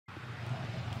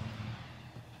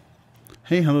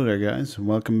Hey, hello there guys,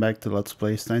 welcome back to Let's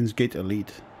Play Steins Gate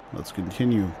Elite. Let's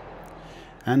continue.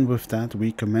 And with that,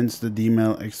 we commence the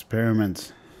D-mail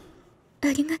experiment. あ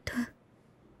りがと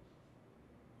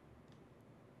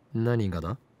う。何が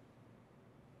だ？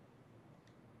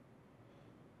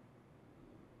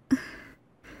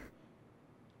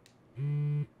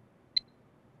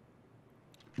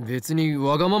別に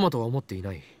わがままとは思ってい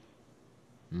ない。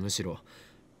むしろ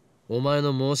お前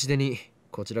の申し出に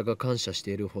こちらが感謝し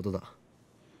ているほどだ。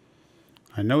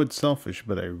I know it's selfish,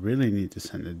 but I really need to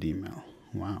send a D-mail.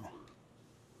 Wow.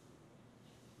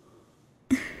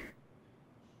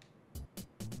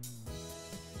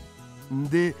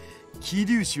 で、桐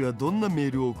生氏はどんなメ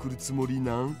ールを送るつもり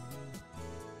なん？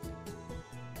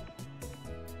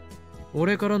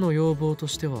俺からの要望と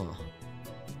しては、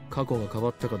過去が変わ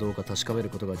ったかどうか確かめる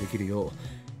ことができるよう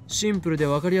シンプルで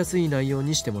分かりやすい内容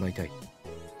にしてもらいたい。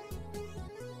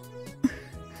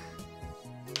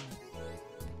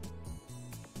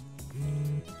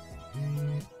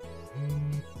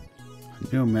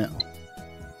New mail.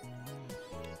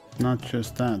 Not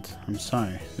just that. I'm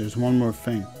sorry. There's one more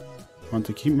thing. I want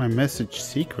to keep my message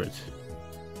secret.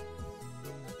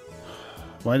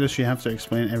 Why does she have to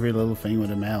explain every little thing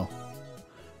with a mail?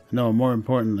 No, more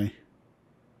importantly.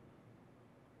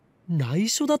 内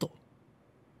緒だと？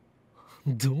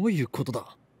どういうこと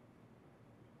だ？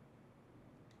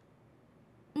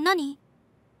何？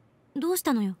どうし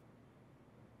たのよ？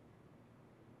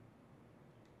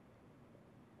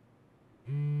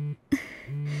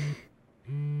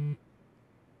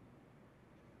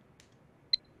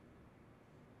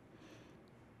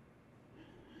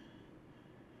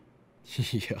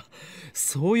いや、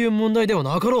そういう問題では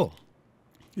なかろ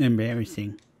う。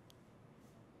Embarrassing.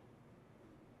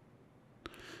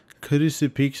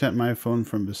 Kurisu peeks at my phone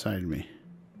from beside me.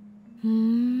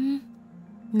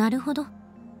 なるほど。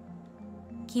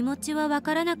気持ちはわ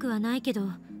からなくはないけど、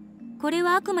これ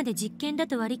はあくまで実験だ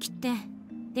と割り切って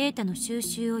データの収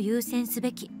集を優先す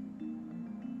べき。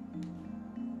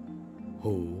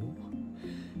ほ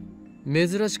う、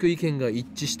珍しく意見が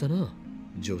一致したな、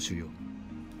上司よ。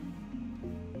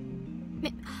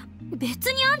別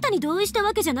にあんたに同意した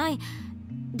わけじゃない。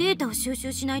データを収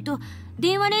集しないと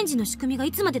電話レンジの仕組みが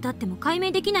いつまでたっても解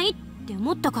明できないって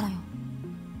思ったからよ。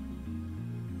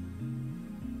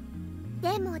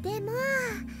でも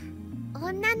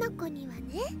女の子にはね、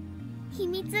秘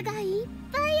密がいっぱい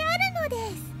あるので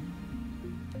す。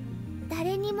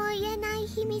誰にも言えない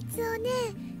秘密をね、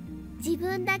自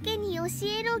分だけに教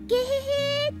えろゲヘ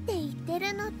ヘって言って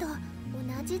るのと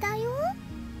同じだよ。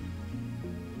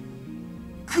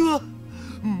くわっ、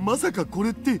まさかこ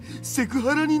れってセク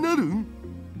ハラになるん？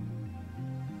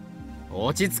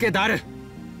落ち着けダル。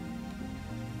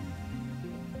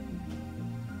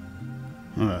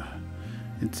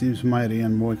It seems Mayuri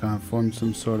and Moika have formed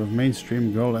some sort of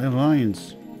mainstream girl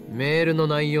alliance. メールの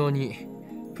内容に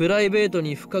プライベート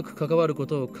に深く関わるこ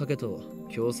とを書けと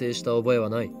強制した覚えは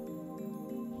ない。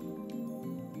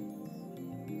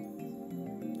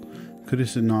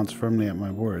Kurisu nods firmly at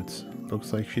my words.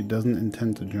 Looks like she doesn't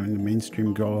intend to join the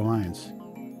mainstream girl alliance.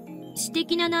 私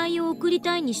的な内容を送り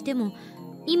たいにしても、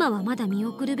今はまだ見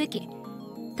送るべき。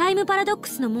タイムパラドック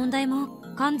スの問題も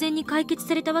完全に解決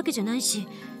されたわけじゃないし、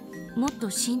もっと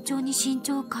慎重に慎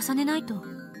重を重ねないと。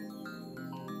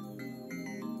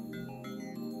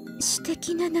私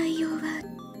的な内容は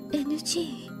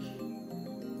NG。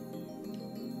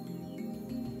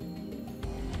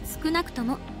 少なくと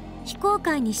も非公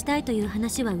開にしたいという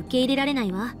話は受け入れられな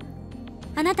いわ。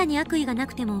あなたに悪意がな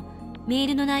くてもメー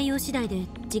ルの内容次第で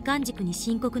時間軸に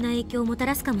深刻な影響をもた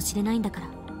らすかもしれないんだから。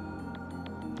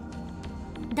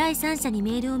第三者に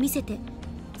メールを見せて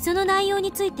その内容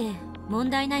について問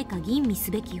題ないか吟味す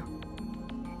べきよ。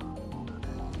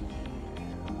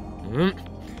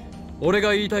俺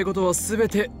が言いたいことは全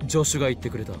てジョシュが言って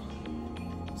くれた。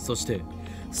そして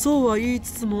そうは言い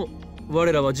つつも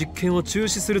我らは実験を中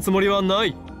止するつもりはな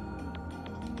い。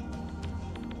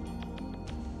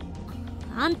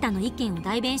あんたの意見を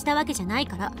代弁したわけじゃない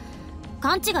から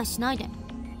勘違いしないで。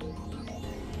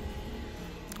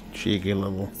 Cheeky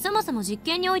level. そもそも実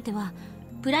験においては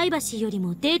プライバシーより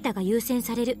もデータが優先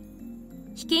される。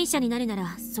被験者になるな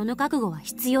らその覚悟は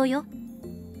必要よ。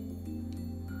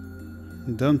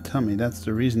 Don't tell me that's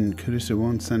the reason Kurisu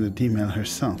won't send a D-mail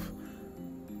herself.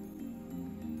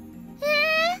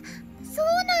 そう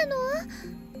なの？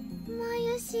ま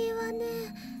ゆしはね、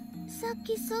さっ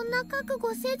きそんな覚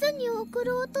悟せずに送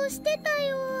ろうとしてた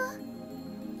よ。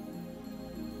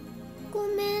ご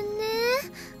めんね、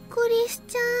クリス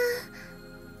ちゃん。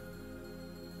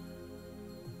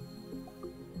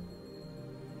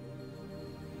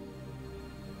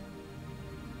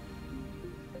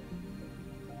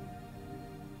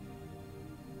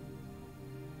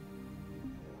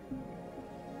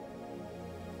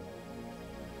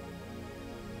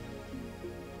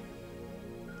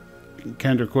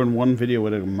can't record one video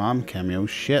with a mom cameo.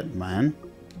 Shit, man.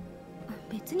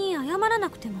 別に謝らな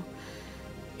くても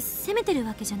責めてる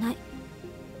わけじゃない。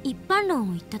一般論を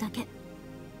言っただけ。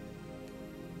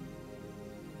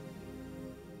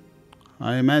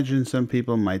I imagine some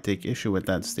people might take issue with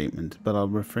that statement, but I'll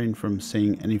refrain from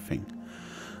saying anything.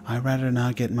 I'd rather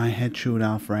not get my head chewed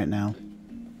off right now.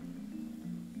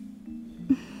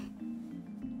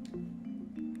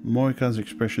 Morika's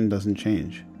expression doesn't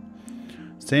change.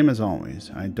 Same as always.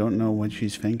 I don't know what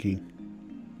she's thinking.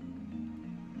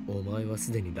 お前は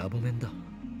すでにラボメンだ。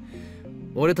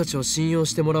俺たちを信用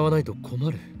してもらわないと困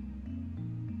る。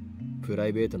プラ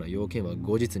イベートな要件は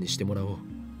後日にしてもらおう。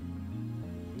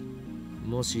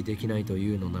もしできないと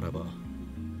いうのならば、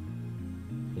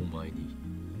お前に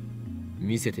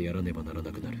見せてやらねばなら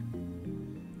なくなる。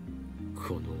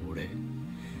この俺、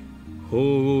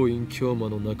法王院京魔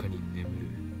の中に眠る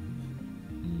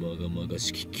まがまが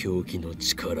しき狂気の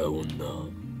力をな。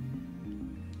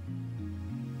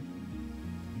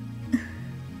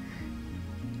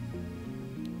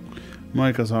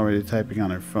Morika's already typing on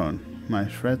her phone. My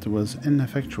threat was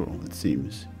ineffectual, it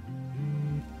seems.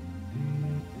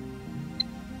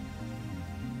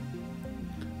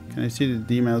 Can I see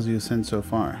the emails you sent so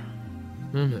far?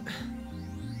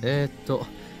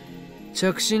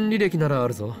 着信履歴ならあ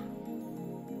るぞ。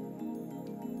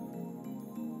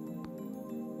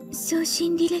送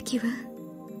信履歴は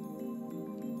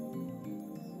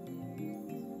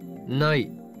ない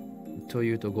と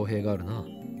いうと語弊があるな。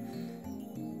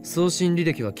送信履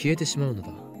歴は消えてしまうのだ。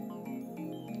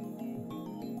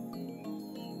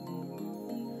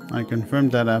I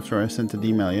confirmed that after I sent the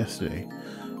email yesterday.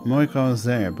 Morika was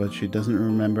there, but she doesn't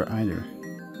remember either.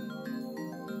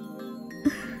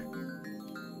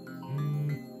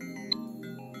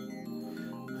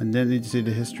 I didn't need to see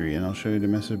the history, and I'll show you the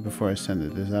message before I send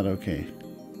it. Is that okay?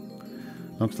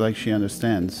 Looks like she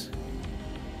understands.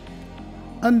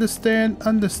 Understand,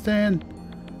 understand.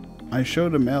 I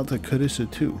showed the mail to Kurisu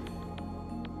too.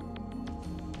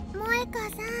 萌香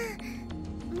さ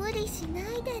ん、無理しな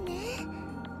いでね。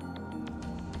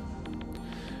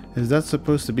Is that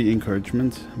supposed to be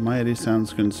encouragement? Mayuri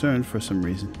sounds concerned for some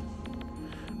reason.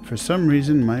 For some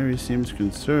reason, Mayuri seems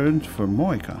concerned for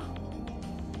Morika.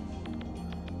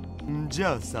 じ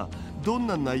ゃあさ、どん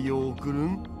な内容を送る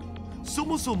ん？そ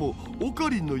もそもオカ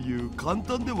リンの言う簡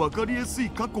単で分かりやすい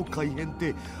過去改変っ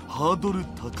てハードル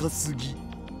高すぎ。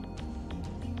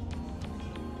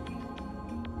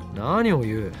何を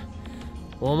言う。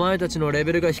お前たちのレ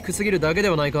ベルが低すぎるだけで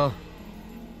はないか。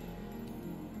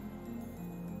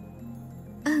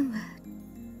案は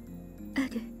あ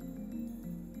る。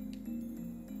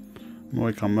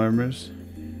Morika murmurs.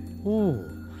 おお、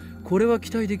これは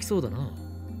期待できそうだな。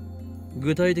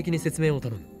具体的に説明を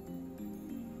頼む。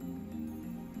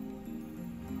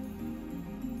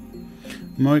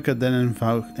Morika then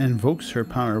invokes her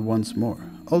power once more.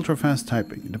 Ultra fast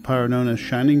typing, the power known as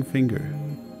Shining Finger.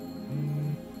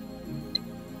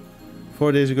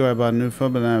 4 days ago I bought a new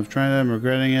phone, but now I've tried it, I'm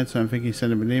regretting it, so I'm thinking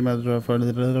sending an email for...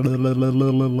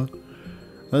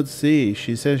 Let's see,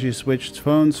 she says she switched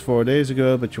phones 4 days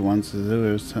ago, but she wants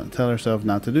to tell herself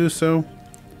not to do so.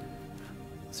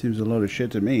 Seems a load of shit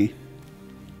to me.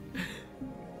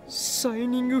 シャイ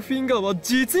ニングフィンガーは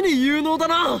実に有能だ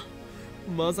な。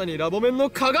まさにラボメン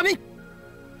の鏡。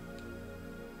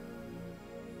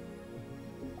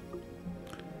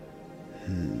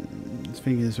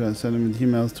Thinking this about sending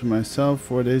emails to myself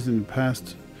 4 days in the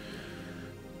past,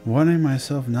 warning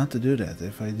myself not to do that.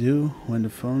 If I do, when the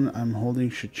phone I'm holding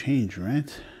should change,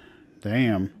 right?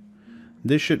 Damn.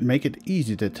 This should make it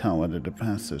easy to tell whether the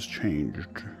past has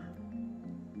changed.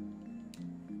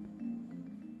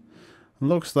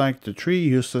 Looks like the 3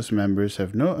 useless members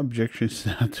have no objections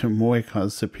to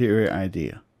Morika's superior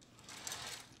idea.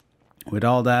 With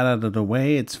all that out of the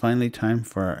way, it's finally time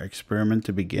for our experiment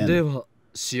to begin. では、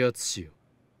指圧しよ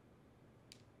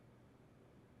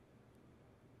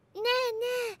ねえね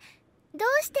え、ど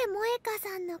うして萌香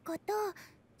さんのこと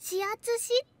指圧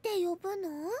師って呼ぶ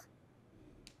の？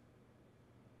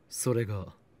それが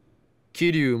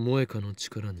桐生萌香の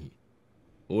力に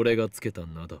俺がつけた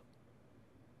名だ。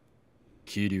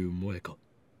桐生萌香、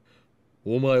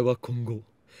お前は今後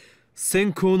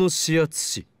先行の指圧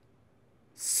師、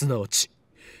すなわち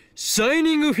シャイ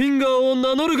ニングフィンガーを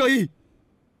名乗るがいい。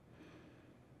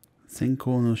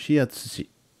Senko no Shiatsushi.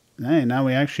 Hey, now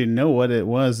we actually know what it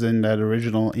was in that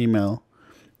original email.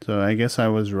 So I guess I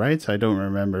was right. I don't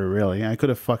remember really. I could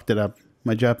have fucked it up.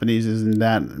 My Japanese isn't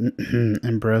that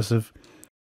impressive.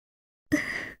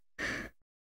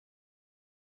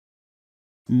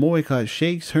 Morika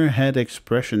shakes her head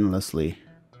expressionlessly.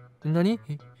 何？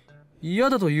嫌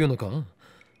だというのか？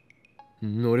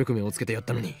能力名をつけてやっ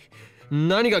たのに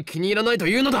何が気に入らないと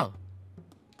いうのだ。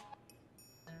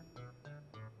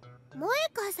萌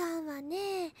香さんは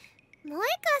ね、萌香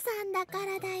さんだか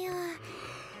らだよ。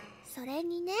それ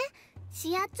にね、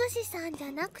指圧師さんじ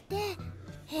ゃなくて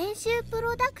編集プ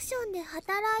ロダクションで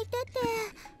働いてて。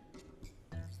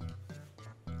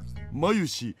まゆ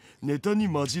し、ネタに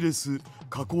マジレス、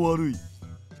かこ悪い。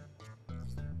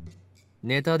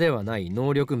ネタではない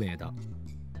能力名だ。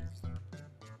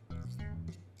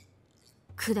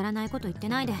くだらないこと言って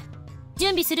ないで。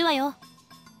準備するわよ。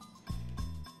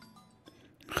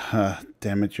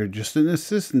Damn it, you're just an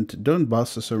assistant. Don't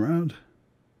boss us around.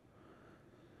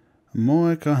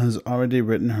 Moeka has already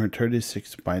written her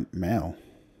 36-byte mail.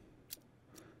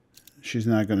 She's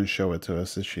not going to show it to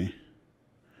us, is she?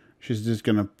 She's just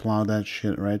going to plow that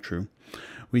shit right through.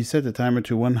 We set the timer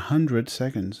to 100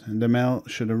 seconds, and the mail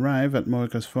should arrive at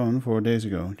Moeka's phone 4 days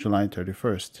ago, July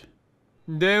 31st.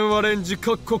 電話レンジ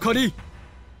カッコ仮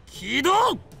起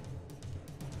動。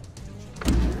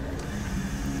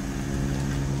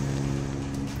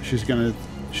She's gonna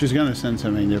send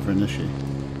something different, is she?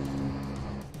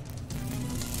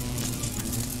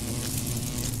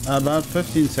 About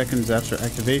 15 seconds after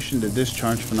activation, the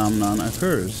discharge phenomenon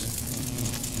occurs.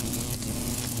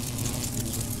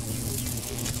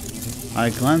 I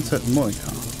glance at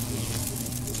Moeka.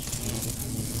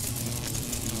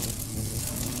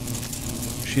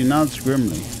 She nods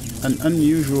grimly, an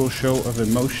unusual show of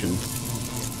emotion.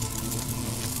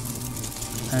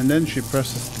 And then she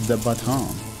presses the button.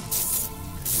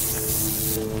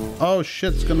 Oh,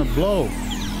 shit's gonna blow.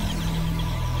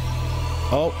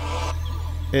 Oh,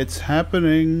 it's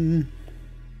happening.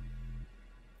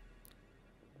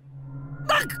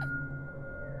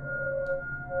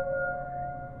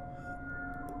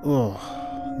 Oh,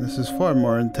 this is far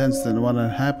more intense than what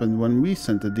had happened when we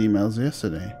sent the emails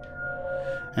yesterday.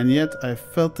 And yet I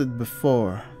felt it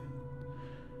before.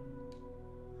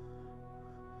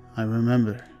 I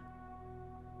remember.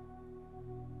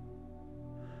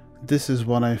 This is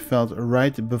what I felt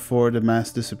right before the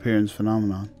mass disappearance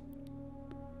phenomenon.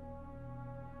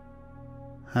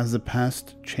 Has the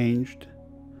past changed?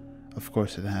 Of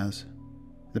course it has.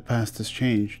 The past has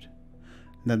changed.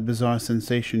 That bizarre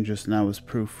sensation just now was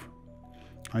proof.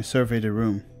 I surveyed the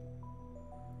room.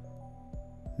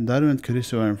 Daru and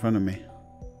Kurisu are in front of me.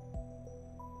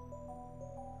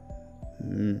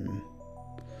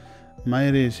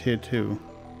 Mayuri is here too.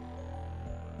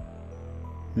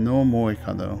 No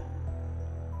Moeka though.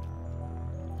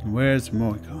 Where's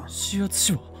Moeka? 指圧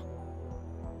師は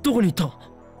どこに行った？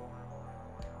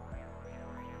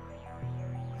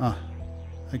 Ah,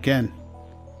 again.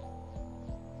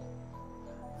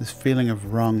 This feeling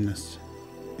of wrongness.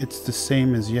 It's the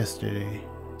same as yesterday.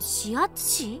 指圧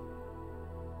師？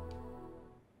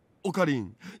オカリ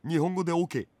ン、日本語で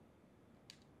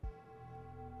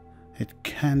OK。It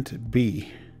can't be.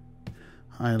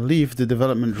 I leave the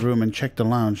development room and check the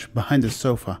lounge, behind the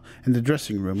sofa, in the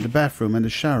dressing room, the bathroom, and the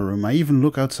shower room. I even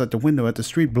look outside the window at the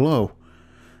street below.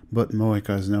 But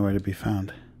Moeka is nowhere to be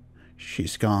found.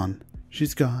 She's gone.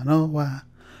 She's gone. Oh, wow.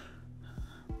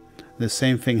 The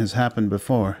same thing has happened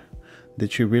before.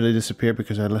 Did she really disappear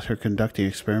because I let her conduct the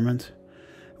experiment?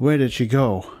 Where did she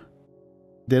go?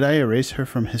 Did I erase her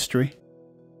from history?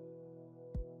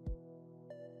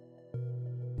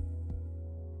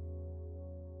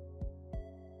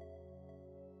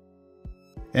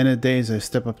 In a daze, I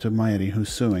step up to Mayuri, who's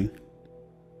suing.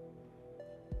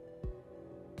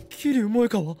 桐生萌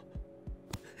香は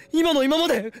今の今ま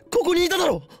でここにいただ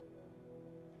ろう。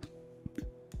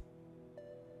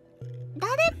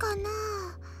誰かな？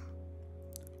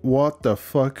 What the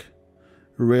fuck?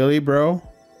 Really, bro?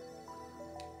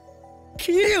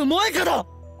 桐生萌香だ。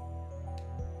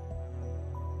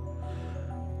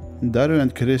 Daru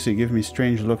and Kurisu give me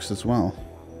strange looks as well.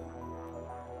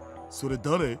 それ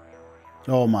誰？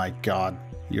 Oh my god.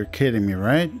 You're kidding me,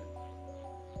 right?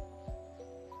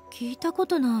 聞いたこ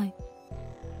とない。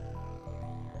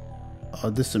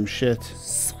 Oh, this some shit.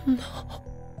 そんな。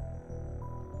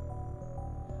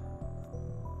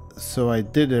 So I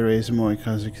did erase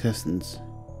Moeka's existence.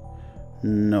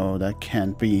 No, that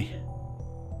can't be.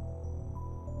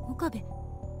 岡部、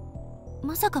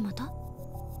まさかまた？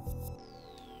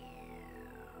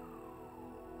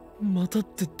またっ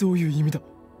てどういう意味だ？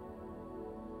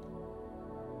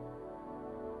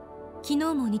 昨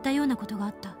日も似たようなことがあ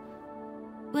った。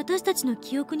私たちの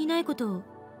記憶にないことを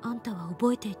あんたは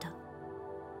覚えていた。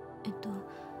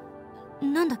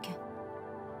なんだっけ？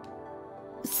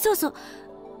そうそう、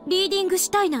リーディング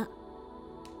したいな。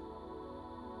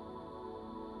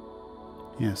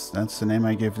Yes, that's the name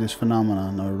I gave this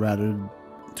phenomenon, or rather,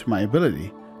 to my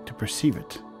ability to perceive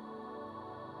it.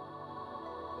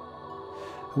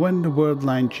 When the world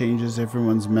line changes,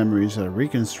 everyone's memories are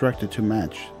reconstructed to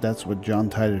match. That's what John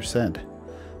Titor said.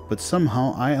 But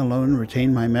somehow I alone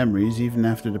retain my memories even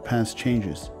after the past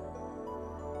changes.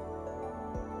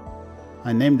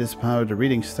 I named this power the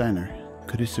Reading Steiner.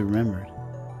 Kurisu remembered.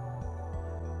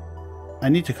 I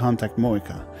need to contact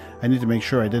Moika. I need to make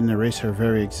sure I didn't erase her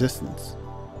very existence.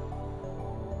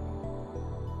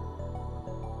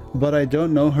 But I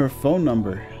don't know her phone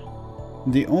number.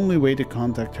 The only way to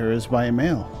contact her is by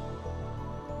mail.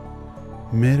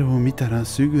 メールを見たら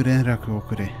すぐ連絡を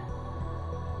くれ.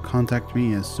 Contact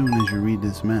me as soon as you read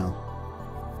this mail.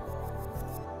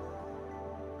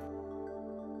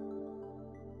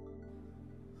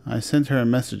 I sent her a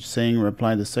message saying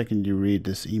reply the second you read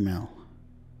this email.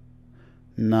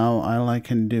 Now all I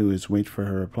can do is wait for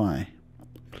her reply.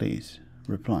 Please,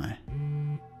 reply.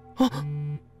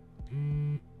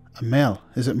 A mail.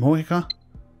 Is it Moika?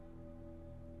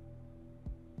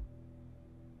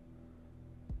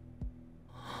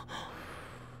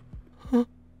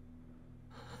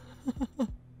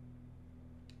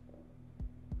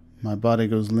 My body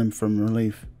goes limp from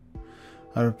relief.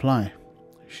 I reply.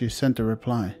 She sent a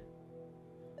reply.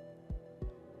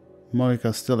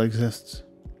 Moika still exists.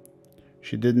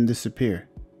 She didn't disappear,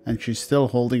 and she's still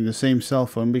holding the same cell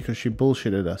phone because she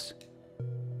bullshitted us.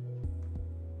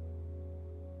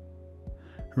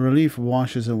 Relief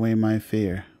washes away my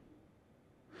fear.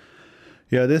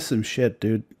 Yeah, this is some shit,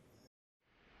 dude.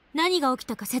 何が起き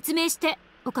たか説明して、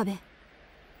岡部。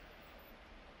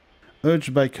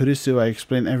Urged by Kurisu, I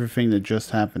explain everything that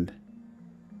just happened.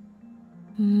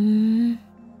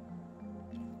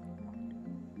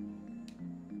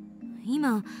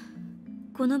 今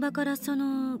この場からそ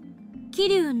の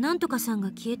桐生なんとかさんが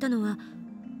消えたのは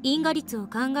因果率を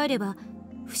考えれば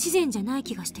不自然じゃない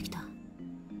気がしてきた。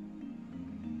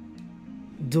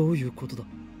どういうことだ？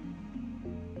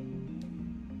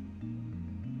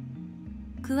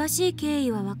詳しい経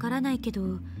緯はわからないけ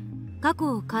ど、過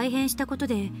去を改変したこと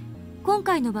で今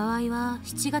回の場合は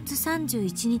7月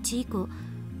31日以降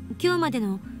今日まで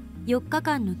の4日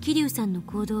間の桐生さんの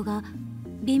行動が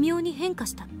微妙に変化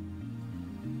した。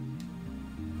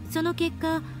その結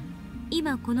果、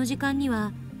今この時間に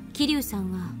は桐生さ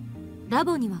んはラ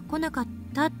ボには来なかっ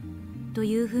たと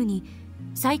いうふうに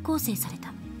再構成され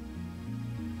た。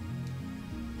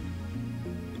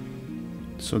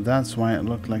So that's why it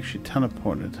looked like she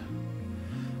teleported.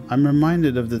 I'm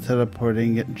reminded of the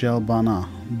teleporting at Jelbana,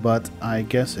 but I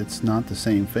guess it's not the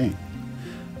same thing.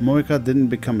 Moika didn't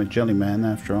become a jellyman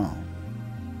after all.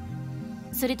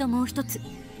 それともう一つ、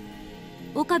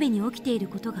岡部に起きている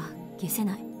ことが消せ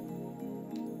ない。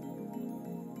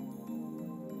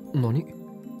何？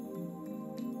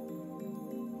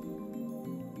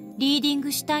リーディン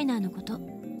グシュタイナーのこと。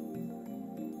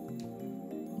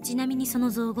ちなみにその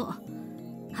造語、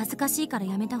恥ずかしいから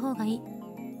やめた方がいい。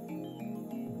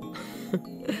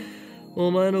お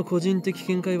前の個人的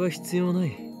見解は必要な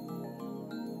い。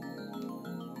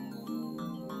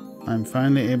I'm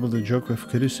finally able to joke with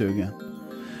Kurisu again.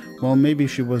 Well, maybe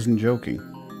she wasn't joking,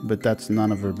 but that's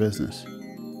none of her business.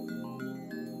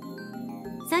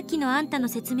 さっきのあんたの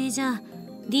説明じゃ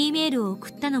D メールを送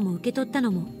ったのも受け取った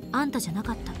のもあんたじゃな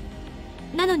かった。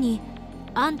なのに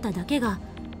あんただけが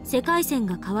世界線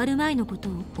が変わる前のこと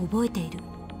を覚えている。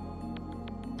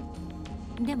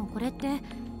でもこれって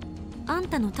あん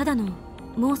たのただの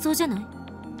妄想じゃない？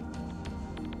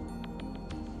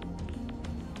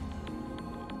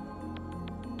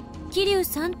桐生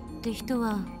さんって人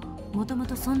はもとも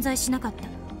と存在しなかった。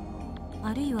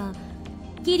あるいは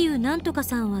桐生なんとか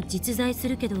さんは実在す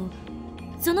るけど、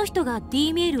その人が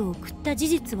D メールを送った事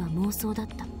実は妄想だっ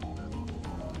た。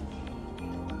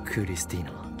クリスティー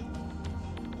ナ、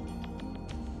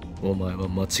お前は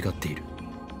間違っている。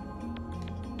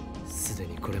すで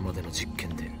にこれまでの実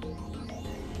験で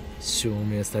証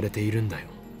明されているんだよ。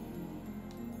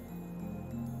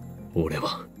俺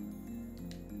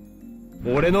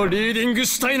のリーディング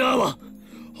シュタイナーは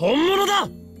本物だ。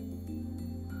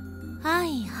は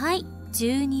いはい、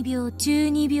12秒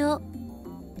12秒。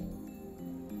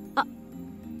あ、な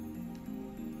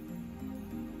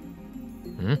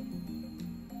んで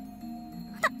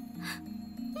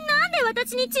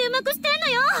私に注目してんの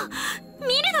よ。見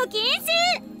るの禁止。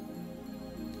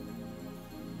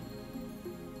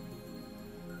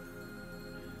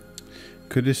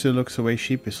Kurisu looks away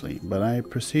sheepishly, but I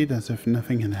proceed as if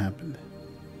nothing had happened.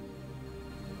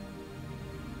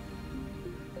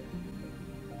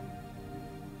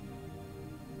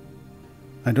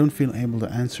 I don't feel able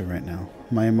to answer right now.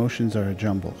 My emotions are a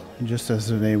jumble, just as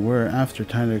they were after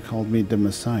Tyler called me the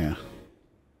Messiah.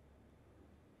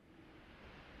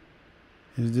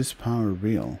 Is this power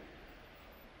real?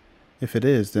 If it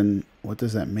is, then what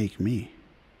does that make me?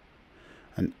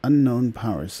 An unknown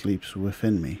power sleeps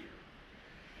within me.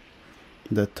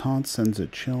 The thought sends a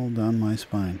chill down my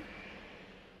spine.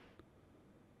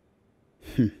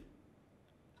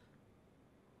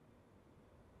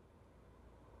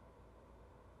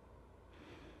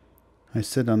 I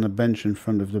sit on a bench in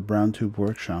front of the brown tube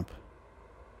workshop.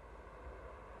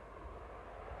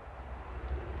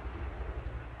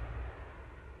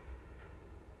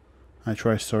 I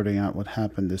try sorting out what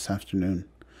happened this afternoon,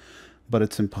 but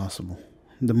it's impossible.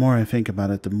 The more I think about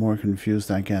it, the more confused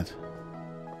I get.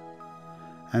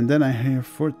 And then I hear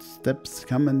footsteps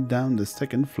coming down the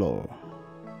second floor.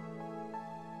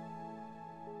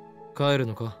 帰る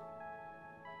のか？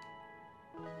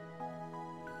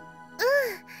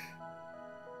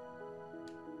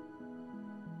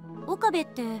岡部っ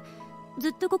てず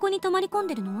っとここに泊まり込ん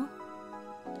でるの？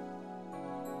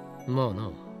まあ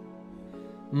な。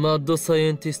マッドサイ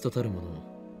エンティストたるもの、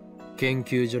研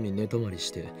究所に寝泊まり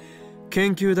して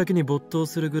研究だけに没頭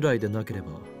するぐらいでなければ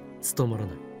務まら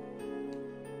ない。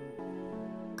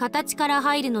形から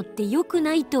入るのって良く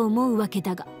ないと思うわけ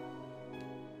だが。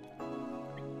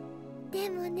で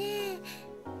もね、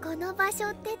この場所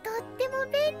ってとっても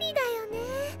便利だよね。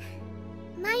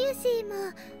マユシーも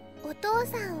お父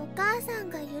さんお母さん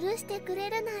が許してくれ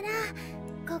るなら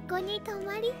ここに泊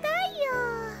まりたい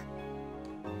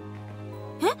よ。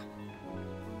え？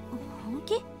本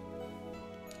気？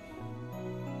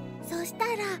そした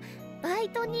らバイ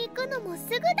トに行くのもす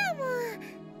ぐだも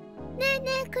ん。ねえね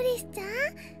えクリスちゃん、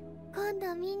今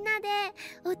度みんなで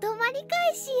お泊まり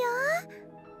会しよ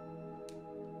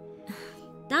う。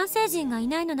男性陣がい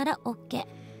ないのなら OK。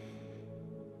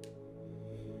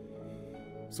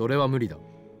 それは無理だ。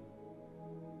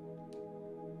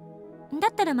だ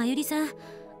ったらまゆりさん、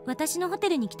私のホテ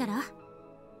ルに来たら？あ、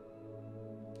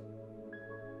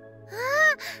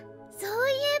そう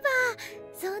いえば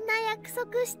そんな約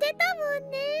束してたも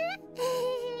んね。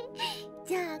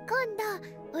じゃあ今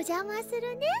度お邪魔する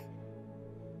ね。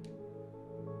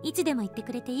いつでも言って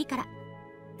くれていいから。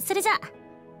それじゃあ。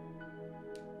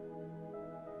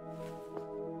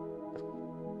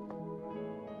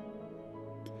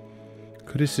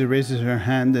Kurisi raises her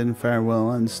hand in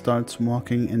farewell and starts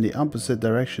walking in the opposite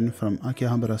direction from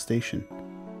Akihabara Station.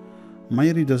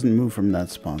 Mayuri doesn't move from that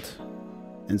spot.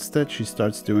 Instead, she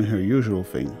starts doing her usual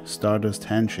thing, Stardust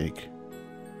handshake.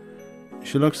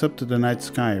 She looks up to the night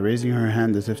sky, raising her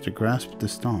hand as if to grasp the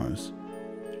stars.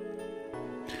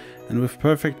 And with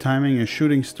perfect timing, a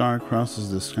shooting star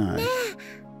crosses the sky.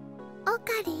 オ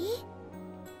カリ？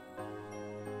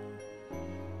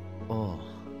ああ。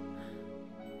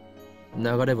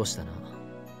流れ星だな。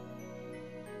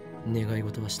願い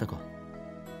事はしたか？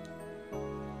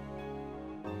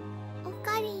オ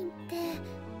カリンって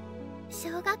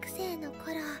小学生の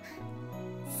頃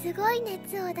すごい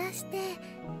熱を出して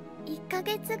1ヶ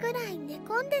月ぐらい寝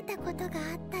込んでたことがあっ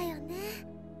たよね。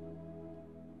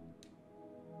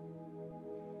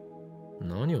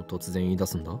何を突然言い出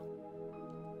すんだ？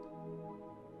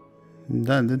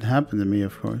 That did happen to me,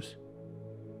 of course.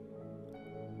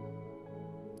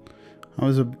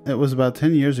 It was about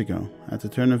 10 years ago, at the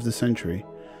turn of the century,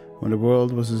 when the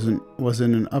world was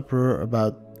in an uproar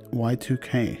about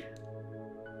Y2K.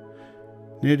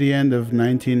 Near the end of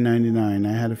 1999,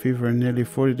 I had a fever in nearly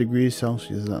 40 degrees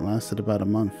Celsius that lasted about a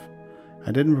month.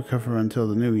 I didn't recover until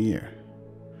the new year.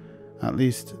 At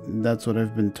least, that's what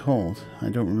I've been told. I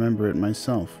don't remember it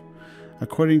myself.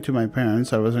 According to my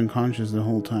parents, I was unconscious the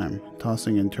whole time,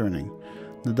 tossing and turning.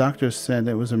 The doctors said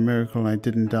it was a miracle I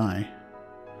didn't die.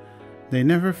 They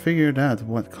never figured out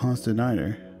what caused it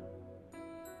either.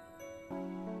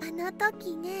 あの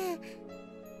時ね、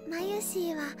マユ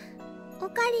シーはオ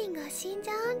カリンが死んじ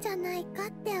ゃうんじゃないか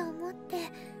って思っ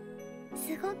て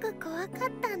すごく怖かっ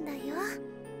たんだよ。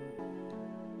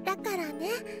だからね、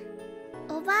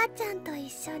おばあちゃんと一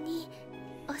緒に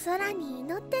お空に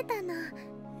祈ってたの。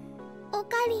オ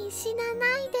カリン死な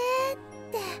ないで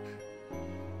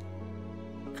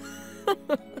っ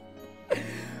て。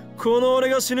この俺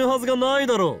が死ぬはずがない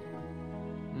だろ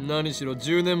う。何しろ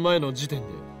10年前の時点で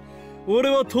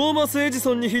俺はトーマス・エジ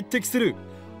ソンに匹敵する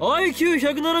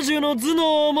IQ170 の頭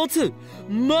脳を持つ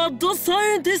マッドサイ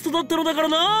エンティストだったのだから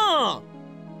な。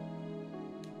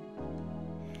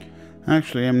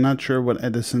 Actually, I'm not sure what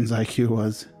Edison's IQ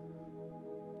was.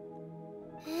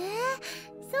 そ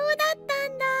うだったん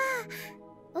だ。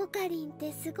オカリンっ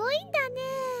てすごいんだね。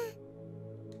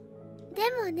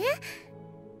でもね、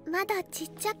まだち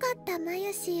っちゃかったマ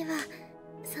ユシーは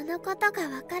そのことが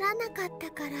わからなかった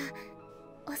から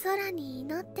お空に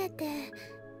祈ってて、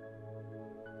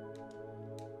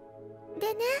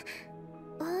でね、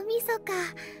大晦日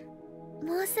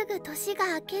もうすぐ年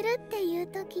が明けるっていう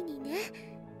時にね、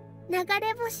流れ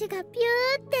星がピュ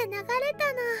ーって流れ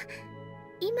たの。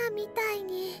今みたい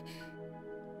に。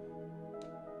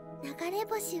流れ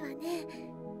星はね、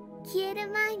消える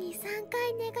前に3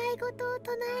回願い事を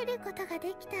唱えることが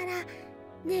できたら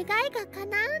願いが叶うん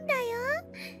だよ。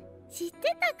知っ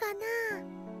てたかな？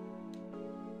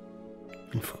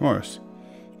 Of course.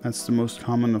 That's the most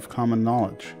common of common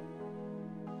knowledge.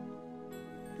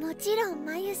 もちろん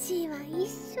マユシーは一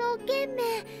生懸命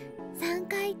3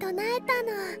回唱えた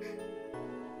の。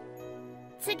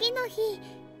次の日、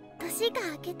年が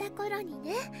明けた頃に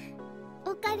ね、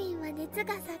オカリンは熱が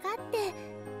下がって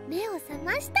目を覚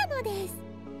ましたのです。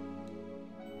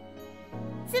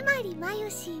つまりマユ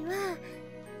シーは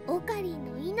オカリン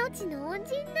の命の恩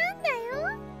人なんだよ。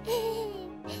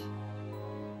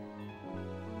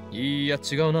いや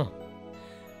違うな。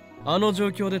あの状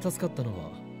況で助かったの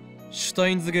はシュタ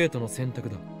インズゲートの選択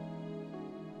だ。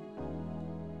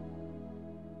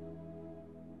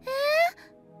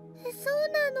そう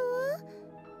なの？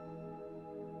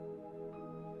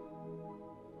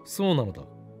そうなのだ。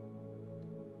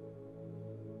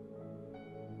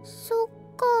そっ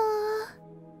か。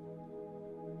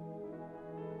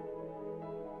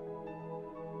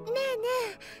ねえね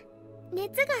え、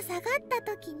熱が下がった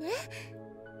時ね、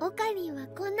オカリンは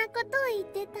こんなことを言っ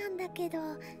てたんだけど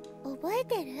覚え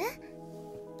てる？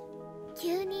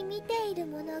急に見ている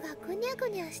ものがぐにゃぐ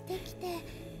にゃしてきて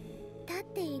立っ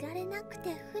ていられなく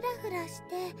てフラフラし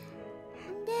て、ん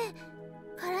で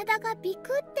体がビ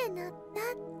クってなったっ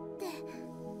て。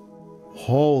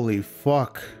 Holy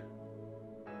fuck.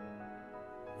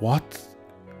 What?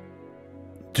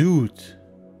 Dude.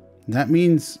 That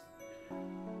means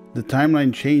the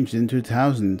timeline changed in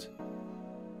 2000.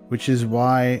 Which is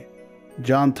why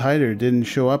John Titor didn't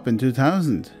show up in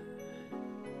 2000.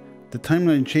 The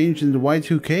timeline changed into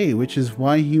Y2K, which is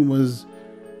why he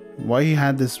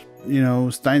had this, you know,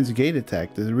 Steins Gate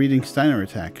attack, the reading Steiner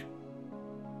attack.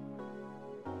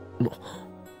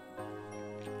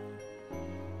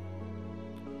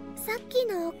 さっき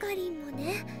のオカリンも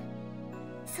ね、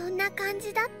そんな感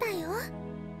じだったよ。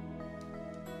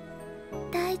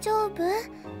大丈夫？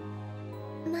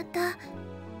また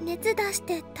熱出し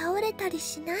て倒れたり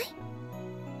しない？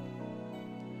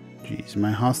 Jeez,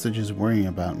 my hostage is worrying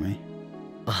about me.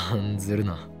 案ずる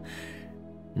な。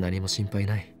何も心配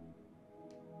ない。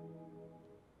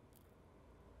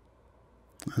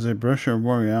As I brush her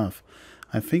worry off,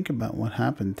 I think about what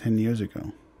happened 10 years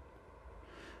ago.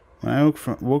 When I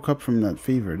woke up from that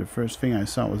fever, the first thing I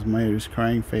saw was Mayuri's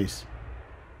crying face.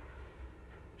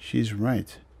 She's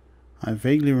right. I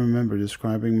vaguely remember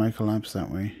describing my collapse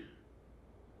that way.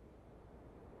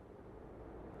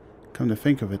 Come to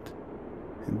think of it,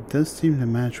 it does seem to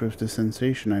match with the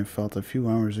sensation I felt a few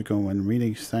hours ago when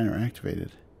reading Steiner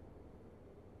activated.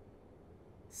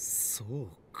 そう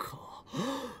か。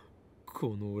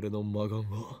この俺の魔眼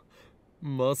は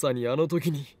まさにあの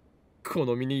時にこ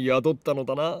の身に宿ったの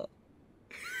だな。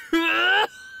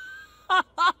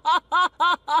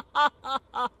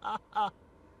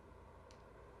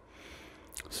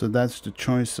So that's the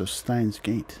choice of Steins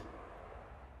Gate.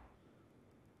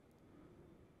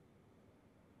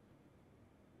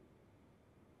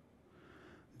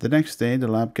 The next day, the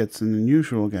lab gets an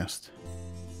unusual guest.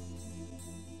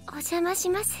 お邪魔し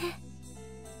ます。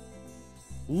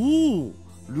おお、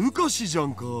ルカシじゃ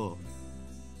んか。こ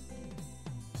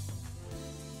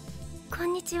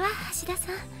んにちは、橋田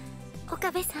さん、岡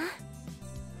部さん。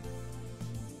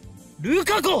ル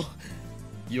カ子、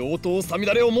妖刀さみ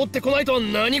だれを持ってこないとは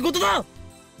何事だ。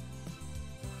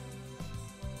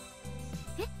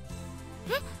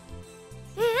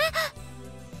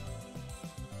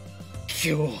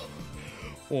今日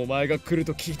お前が来る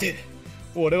と聞いて、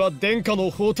俺は殿下の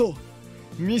宝刀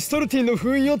ミストルティンの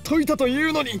封印を解いたとい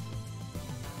うのに、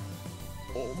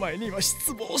お前には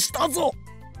失望したぞ。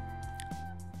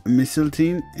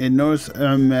Mistletoe, in Norse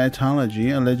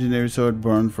mythology, a legendary sword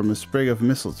born from a sprig of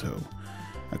mistletoe.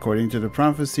 According to the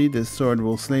prophecy, this sword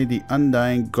will slay the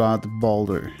undying god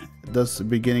Balder, thus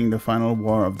beginning the final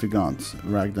war of the gods,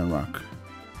 Ragnarok.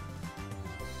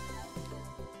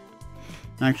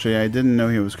 Actually, I didn't know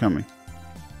he was coming.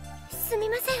 すみ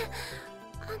ません。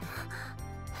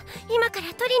今か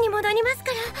ら取りに戻りますか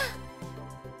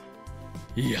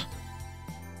ら。いや、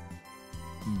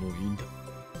もういいんだ。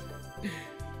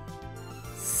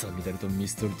サミダレとミ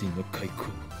ストルティンの開口、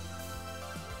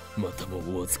また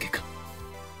もお預けか。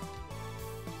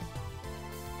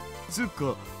つう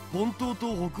か本当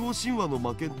と北欧神話の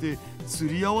魔剣って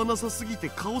釣り合わなさすぎて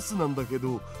カオスなんだけ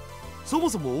ど、そも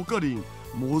そもオカリン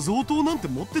模造刀なんて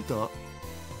持ってた？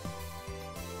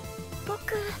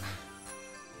僕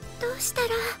どうしたら。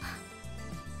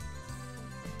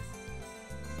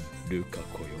ルカ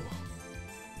子よ、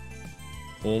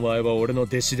お前は俺の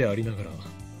弟子でありながら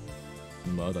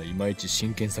まだいまいち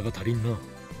真剣さが足りんな。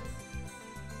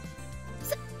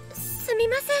すみ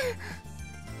ません。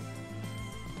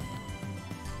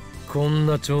こん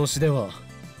な調子では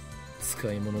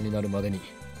使い物になるまでに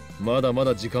まだま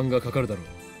だ時間がかかるだろ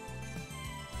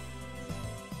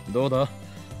う。どうだ、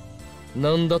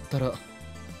なんだったら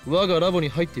我がラボに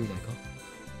入ってみないか？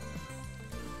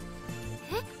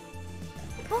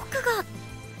僕が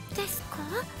ですか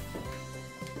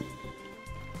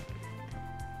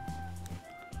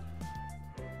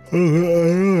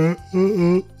？I'm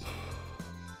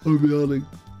yawning.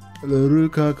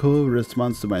 Rukako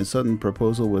responds to my sudden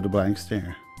proposal with a blank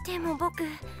stare. でも僕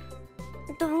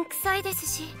どんくさいです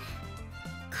し、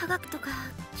科学とか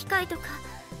機械とか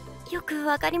よく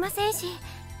わかりませんし、きっ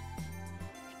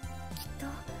と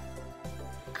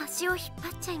足を引っ張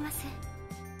っちゃいます。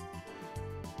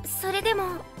それでも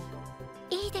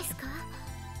いいですか？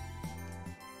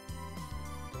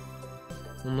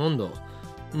なんだ、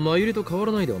マユリと変わ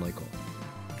らないではないか。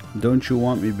 Don't you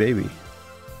want me, baby?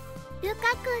 ル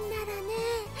カ君ならね、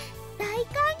大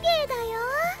歓迎だよ。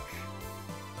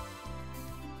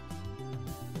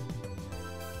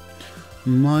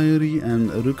Mayuri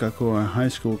and Rukako are high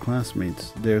school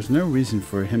classmates. There's no reason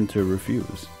for him to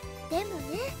refuse. でも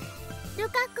ね、ル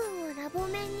カ君をラボ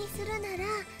メンにするなら、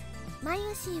マ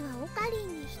ユシーはオカリ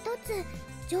ンに一つ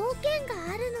条件が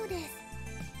あるのです。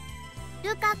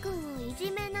ルカ君をい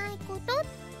じめないことっ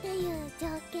ていう条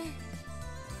件。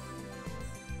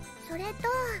それと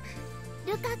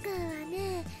ルカ君は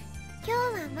ね、今日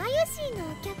はマユシーの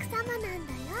お客様なんだよ。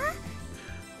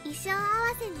衣装合わ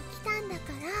せに来たんだ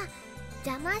から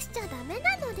邪魔しちゃダメ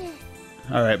なので。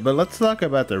 Alright, but let's talk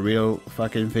about the real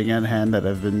fucking thing at hand that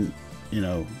I've been,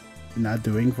 not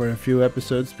doing for a few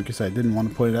episodes because I didn't want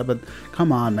to point it out. But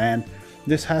come on, man.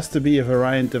 This has to be a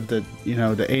variant of the,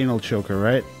 the anal choker,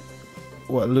 right?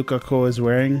 What Lukako is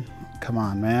wearing? Come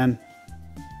on, man.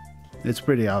 It's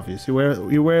pretty obvious.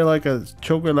 You wear like a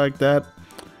choker like that,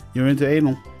 you're into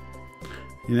anal.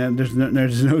 There's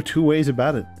no two ways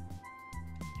about it.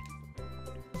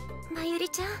 マユリ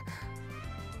ちゃん、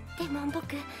でも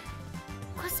僕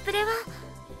コスプレは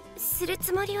する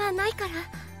つもりはないから。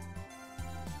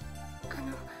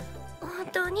本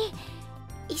当に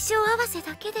衣装合わせ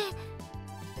だけでい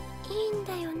いん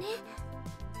だよね。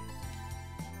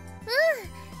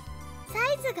サ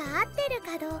イズが合ってる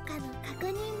かどうかの確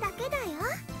認だけだよ。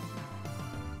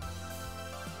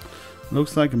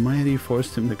 Looks like Mayuri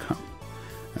forced him to come.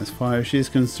 As far as she's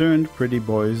concerned, pretty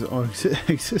boys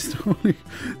exist only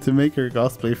to make her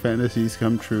cosplay fantasies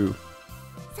come true. さ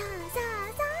あさ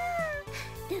あさ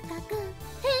あ、ルカ君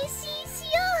変身し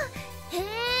よう。変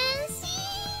身。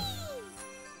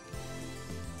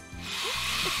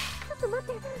ちょっと待っ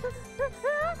て。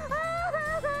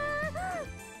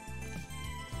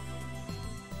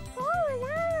ほら、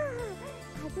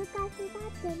恥ずかしが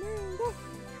ってないで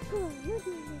服を脱ぎ脱ぎ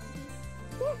し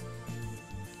て。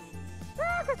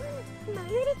マユ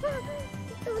リちゃん、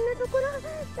そんなところ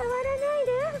触らないで。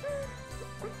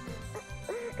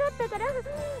分かったから、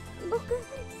僕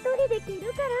一人で着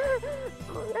るから。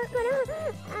だから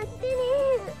あっちに。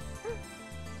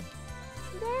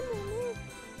でもね、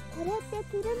これって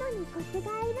着るのにコツが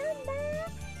いるんだ。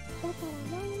だから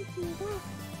マユキが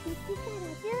1から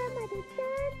10までちゃ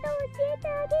んと教えて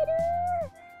あげる。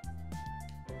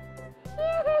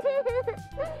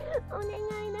お願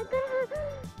いだから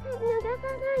脱がさ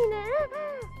ないで。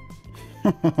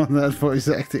That voice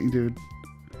acting, dude.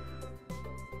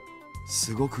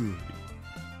 すごく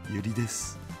ユリで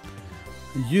す。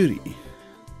 Yuri.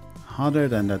 Hotter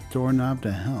than the doorknob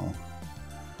to hell.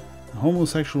 A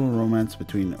homosexual romance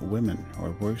between women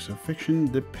or works of fiction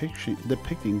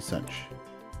depicting such.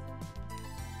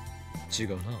 違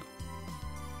うな。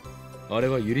あれ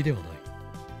はユリではない。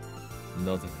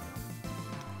なぜなら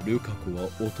ルカ子は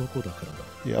男だか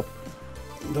らだ。Yep.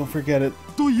 Don't forget it.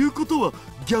 ということは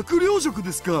逆領辱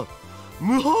ですか。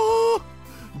むはー、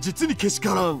実にけし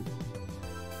からん。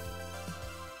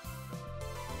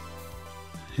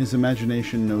His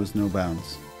imagination knows no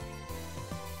bounds.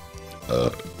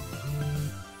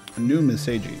 New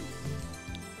Miseji.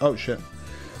 Oh shit.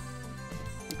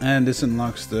 And this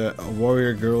unlocks the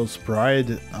Warrior Girl's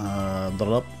Pride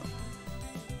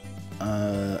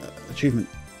achievement.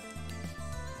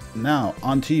 Now,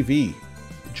 on TV,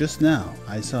 Just now,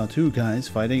 I saw two guys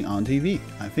fighting on TV.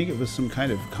 I think it was some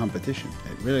kind of competition.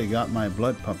 It really got my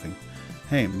blood pumping.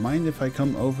 Hey, mind if I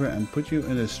come over and put you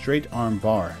in a straight arm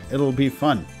bar? It'll be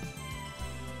fun.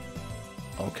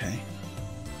 Okay.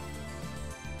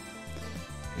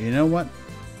 You know what?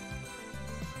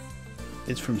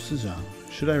 It's from Suzanne.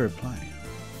 Should I reply?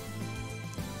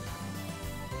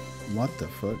 What the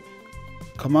fuck?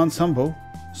 Come on, Sambo.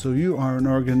 So you are an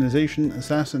organization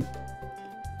assassin.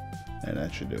 Yeah,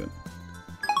 that should do it.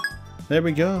 There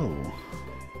we go.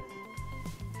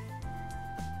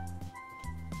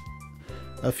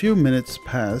 A few minutes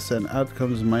pass and out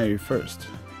comes Mayuri first.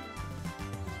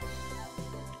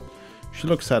 She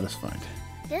looks satisfied.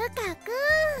 ルカく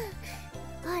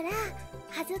ん、ほら、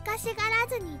恥ずかしがら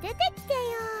ずに出てきてよ。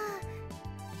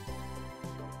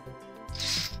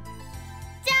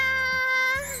じゃ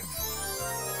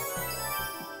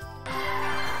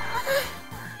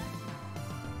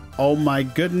ーん。Oh my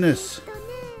goodness.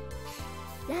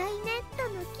 ライネット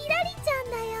のキラリちゃ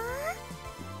んだよ。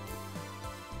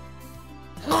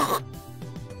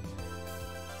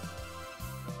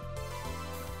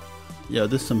Yo,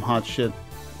 this is some hot shit.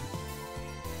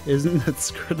 Isn't that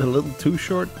skirt a little too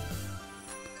short?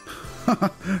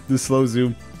 The slow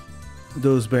zoom.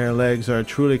 Those bare legs are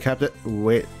truly captive.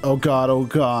 Wait. Oh god, oh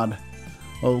god.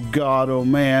 Oh god, oh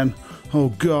man. Oh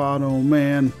god, oh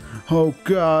man. Oh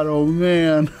god, oh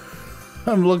man.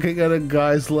 I'm looking at a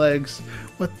guy's legs.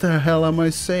 What the hell am I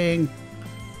saying?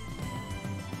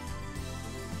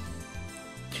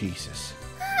 Jesus.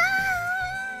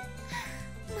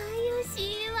 マユシ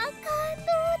ーは感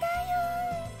動だ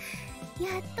よ。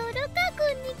やっとルカく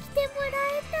んに来てもら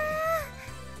えた。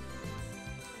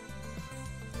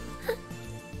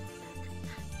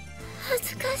恥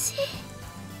ずかしい。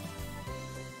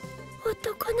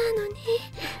男なのに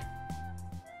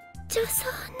女装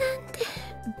なんて。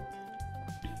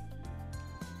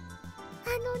あ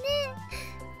のね、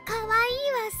可愛いは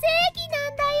正義な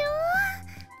んだよ。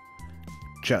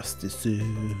Justice.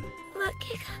 わ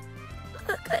け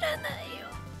がわからないよ。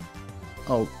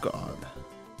Oh god.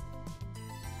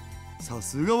 さ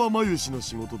すがはマユシの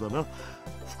仕事だな。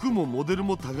服もモデル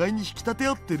も互いに引き立て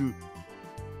合ってる。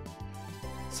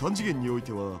3次元におい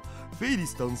てはフェイリ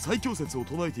スタン最強説を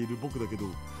唱えている僕だけど、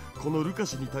このルカ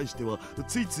氏に対しては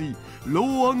ついついロ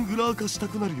ーアングラー化した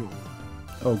くなるよ。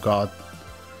Oh god.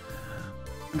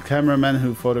 Cameramen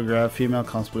who photograph female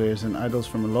cosplayers and idols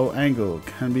from a low angle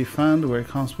can be found where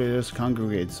cosplayers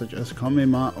congregate, such as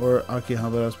Komima or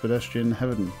Akihabara's pedestrian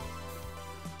heaven.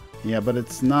 Yeah, but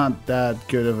it's not that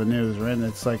good of a news, right?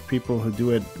 It's like people who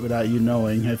do it without you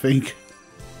knowing, I think.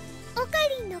 オカ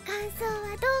リンの感想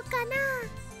はどうかな。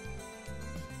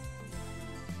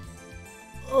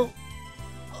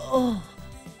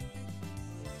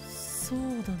そう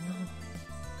だな。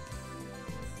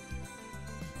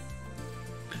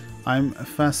I'm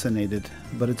fascinated,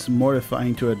 but it's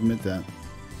mortifying to admit that.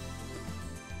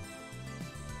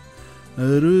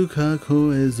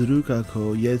 Rukako is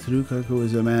Rukako, yet Rukako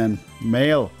is a man.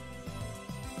 Male.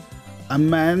 A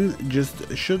man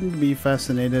just shouldn't be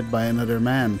fascinated by another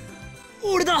man.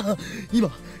 俺だ。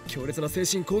今強烈な精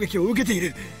神攻撃を受けてい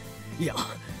る。いや、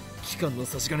機関の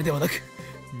差し金ではなく、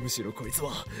むしろこいつ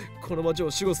はこの町を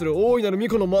守護する大いなる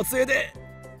巫女の末裔で、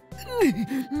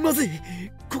まずい、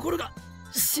心が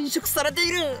侵食されてい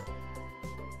る。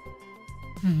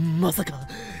まさか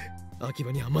秋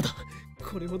葉にはまだ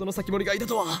これほどの先森がいた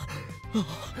とは。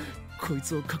こい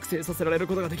つを覚醒させられる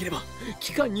ことができれば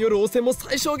機関による汚染も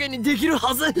最小限にできる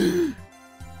はず。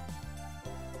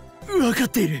分かっ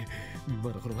ている。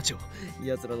まだこの町を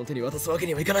奴らの手に渡すわけ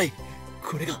にはいかない。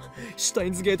これがシュタ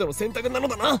インズゲートの選択なの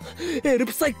だな。エル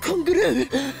プサイコングルー。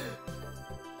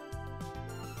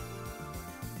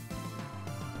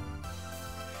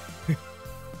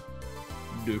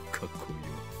ルカ子よ、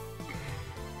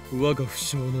我が不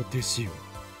肖の弟子よ。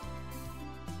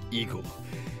以後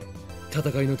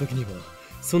戦いの時には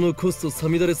そのコストさ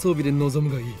みだれ装備で臨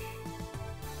むがいい。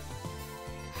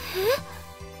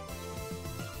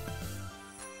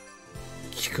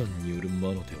機関による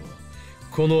魔の手は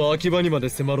この秋葉にまで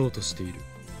迫ろうとしている。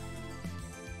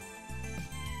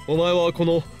お前はこ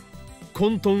の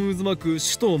混沌渦巻く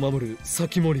首都を守る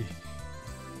先森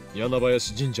柳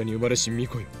林神社に生まれし巫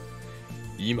女よ。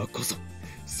今こそ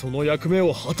その役目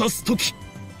を果たす時。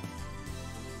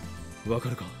わか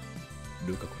るか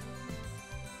ルカ子よ。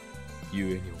故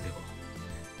に俺は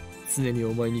常に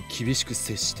お前に厳しく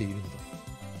接しているのだ。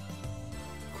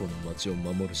この町を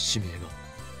守る使命が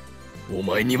お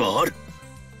前にはある。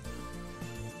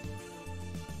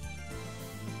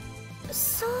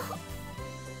そ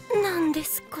うなんで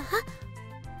すか。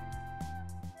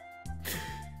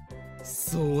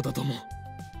そうだとも。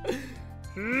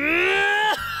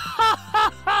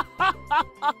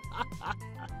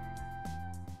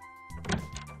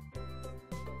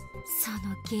その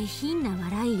下品な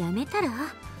笑いやめたら。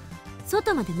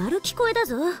外まで丸聞こえだ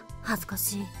ぞ。恥ずか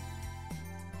しい。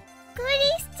クリ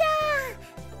スチャン、ト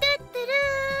ゥットゥ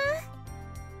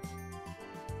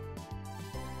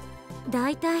ルー。だ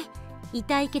いたい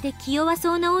痛い毛で気弱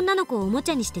そうな女の子をおもち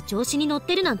ゃにして調子に乗っ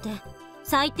てるなんて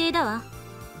最低だわ。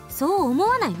そう思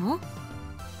わないの？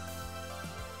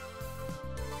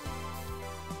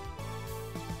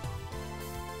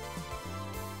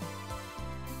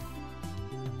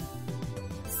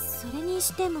それに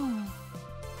しても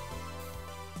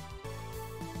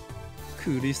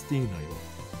クリスティーナよ、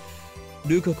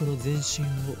ルカ子の全身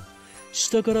を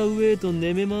下から上へと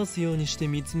寝め回すようにして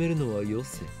見つめるのはよ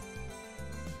せ。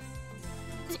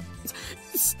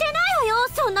してないわよ、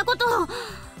そんなこと。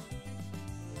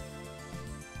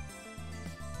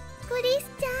クリス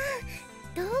チ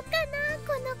ャン、どうかな、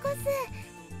このコス。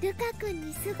ルカ君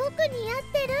にすごく似合っ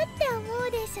てるって思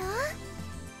うでしょ。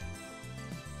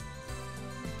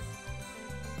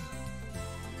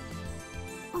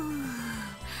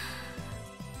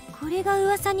これが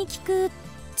噂に聞く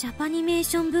ジャパニメー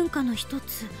ション文化の一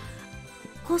つ、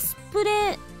コスプ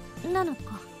レなの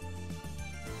か。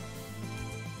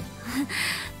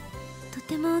と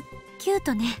てもキュー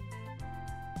トね。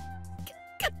キュー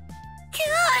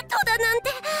トだなん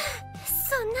て、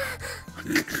そん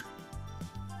な。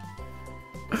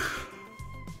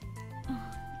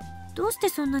どうして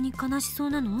そんなに悲しそ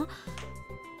うなの？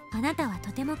あなたは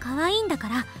とても可愛いんだか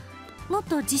ら、もっ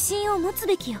と自信を持つ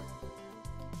べきよ。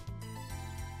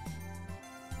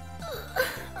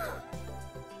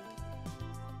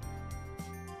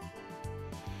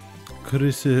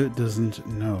Kurisu doesn't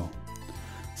know,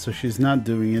 so she's not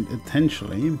doing it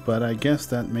intentionally, but I guess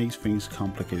that makes things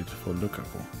complicated for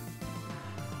Lukaku.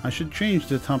 I should change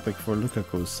the topic for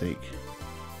Lukaku's sake.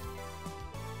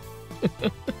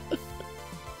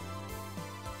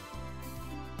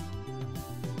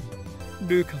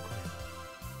 ルカ子よ、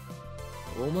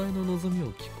お前の望み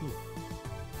を聞こう。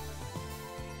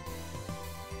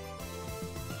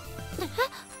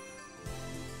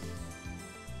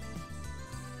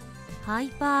ハイ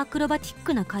パーアクロバティッ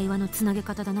クな会話のつなげ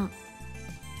方だな。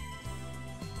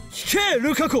聞け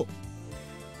ルカ子、思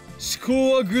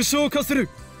考は具象化する。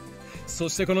そ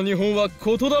してこの日本は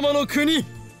言霊の国。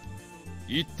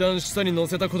一旦舌に乗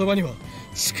せた言葉には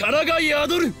力が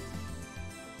宿る。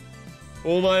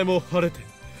お前も晴れて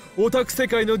オタク世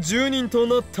界の住人と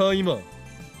なった今、は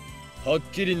っ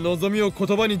きり望みを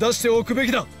言葉に出しておくべ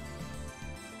きだ。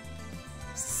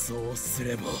そうす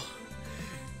れば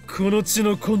この地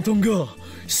の混沌が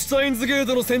シュタインズゲー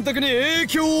トの選択に影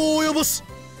響を及ぼし、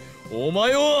お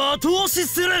前を後押し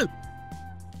する。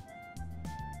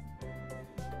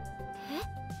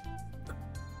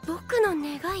僕の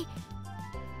願い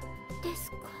です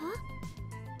か？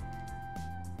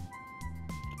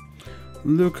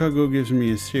 Lukaku gives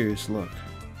me a serious look.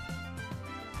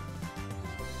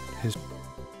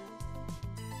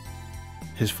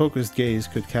 His focused gaze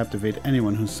could captivate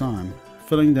anyone who saw him,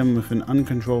 filling them with an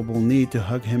uncontrollable need to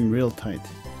hug him real tight.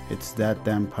 It's that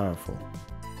damn powerful.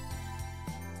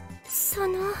 そ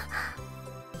の、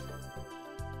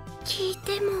聞い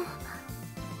ても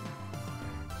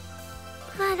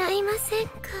笑いません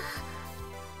か？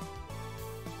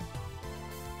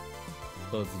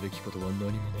恥ずべきことは何も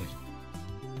ない。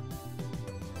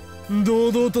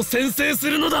堂々と宣誓す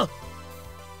るのだ。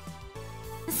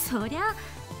そりゃ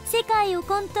世界を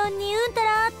混沌にうんた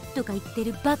らとか言って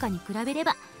るバカに比べれ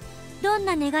ば、どん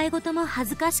な願い事も恥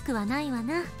ずかしくはないわ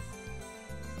な。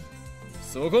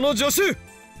そこの助手、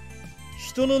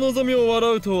人の望みを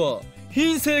笑うとは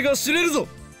品性が知れるぞ。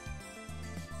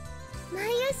マユ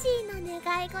シーの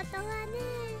願い事はね、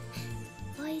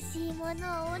美味しいものをお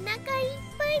腹いっ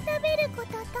ぱい食べるこ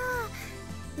とと、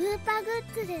ウーパグ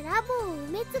ッズでラボを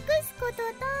埋め尽くすことと、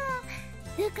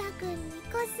ルカ君に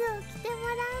コスを着ても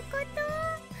らうこと。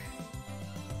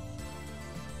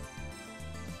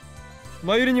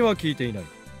マユリには聞いていない。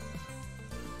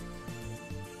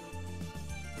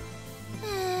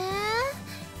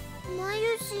マ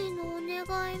ユシーのお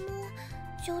願いも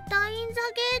ショタインザ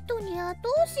ゲートに後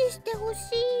押ししてほ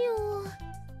しいよ。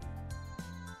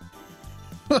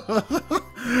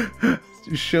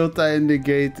Shota in the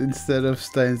gate instead of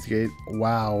Steins gate.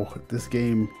 Wow, this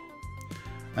game.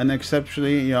 An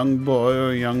exceptionally young boy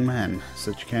or young man.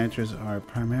 Such characters are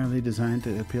primarily designed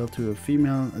to appeal to a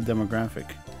female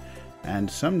demographic. And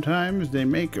sometimes they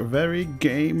make a very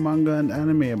gay manga and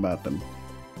anime about them.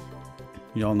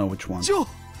 You all know which one. シ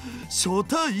ョ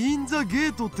タインザゲ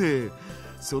ートって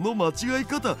その間違い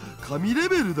方神レ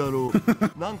ベルだろう。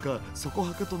なんかそこ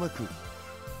はかとなく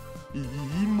イ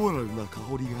ンモラルな香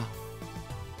りが。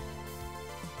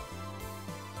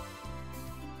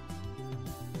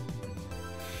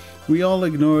We all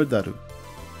ignored Daru.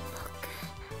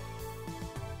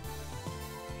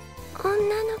 僕、女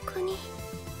の子に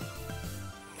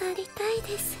なりたい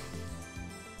です。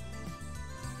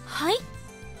はい。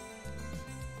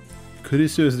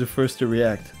 Kurisu is the first to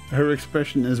react. Her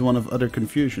expression is one of utter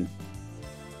confusion.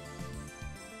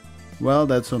 Well,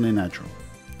 that's only natural.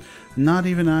 Not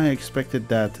even I expected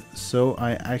that, so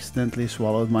I accidentally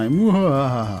swallowed my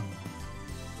muhahaha.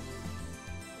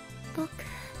 僕、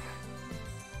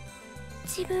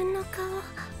自分の顔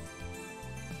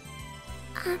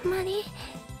あんまり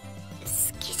好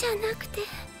きじゃなくて、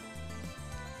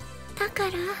だか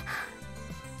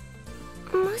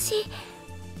らもし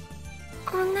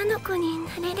女の子に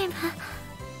なれれば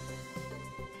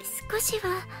少し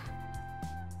は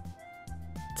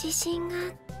自信が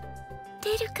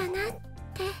出るかなっ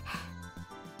て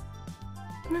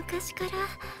昔から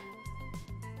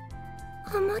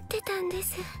思ってたんで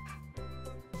す。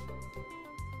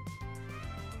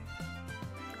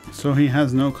 So he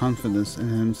has no confidence in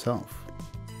himself,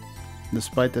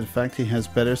 despite the fact he has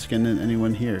better skin than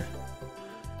anyone here.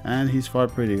 And he's far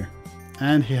prettier.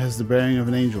 And he has the bearing of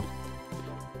an angel.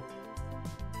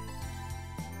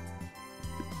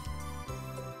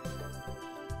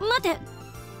 待て、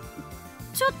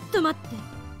ちょっと待って。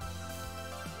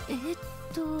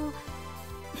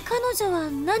彼女は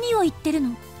何を言ってる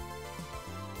の？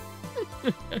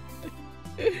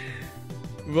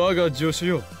我が助手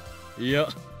よ。いや、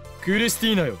クリステ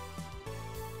ィーナよ。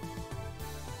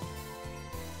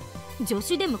助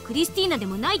手でもクリスティーナで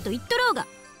もないと言っとろうが。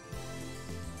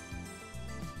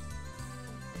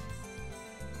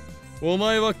お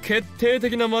前は決定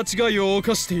的な間違いを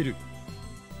犯している。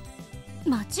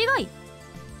間違い？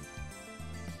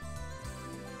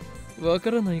わ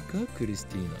からないか、クリス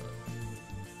ティー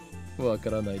ナ。わか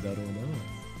らないだろうな。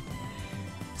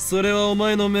それはお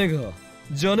前の目が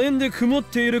邪念で曇っ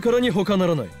ているからに他な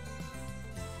らない。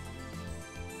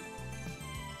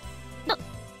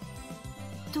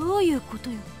どういうこと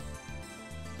よ。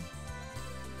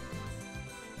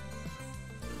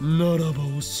ならば教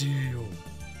えよう。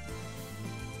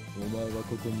お前は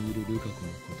ここにいるルカ子のこ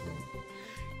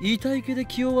とを痛い毛で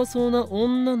気弱そうな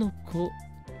女の子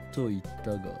と言っ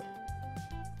たが、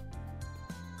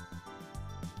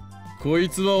こい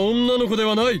つは女の子で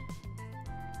はない、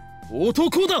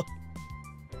男だ。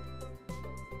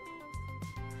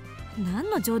何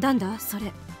の冗談だそ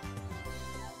れ。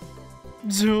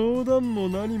冗談も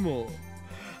何も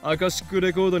アカシック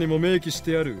レコードにも明記し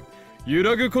てある揺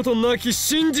らぐことなき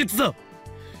真実だ。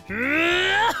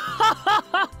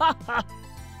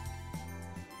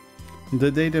The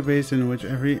database in which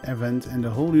every event in the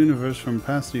whole universe from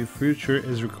past to future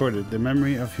is recorded, the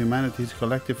memory of humanity's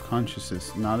collective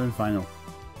consciousness, not in final.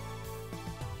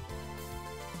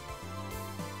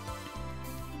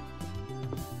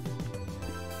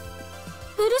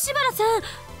 漆原さん、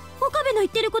岡部の言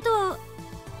ってることは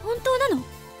本当なの？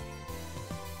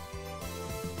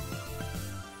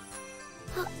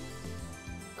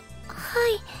は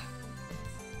い。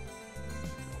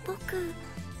僕、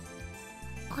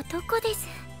男です。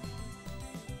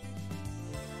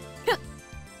嘘だ。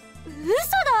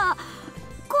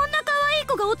こんな可愛い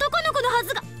子が男の子のは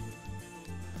ずが。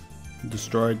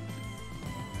 Destroyed.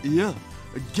 いや、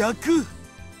逆。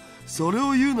それ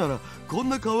を言うならこん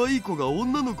な可愛い子が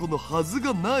女の子のはず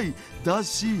がないだ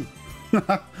し。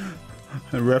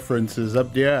References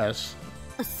up the ass.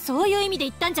 そういう意味で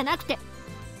言ったんじゃなくて。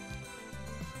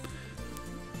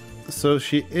So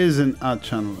she is an odd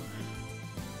channeler.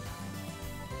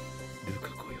 ルカ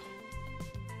子よ、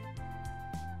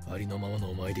ありのままの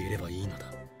お前でいればいいのだ。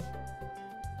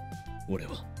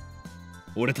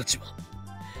俺たちは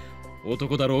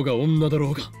男だろうが女だろ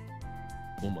うが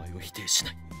お前を否定し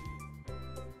ない。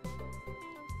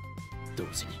同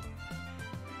時に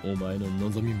お前の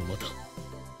望みもまた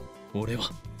俺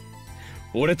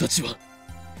たちは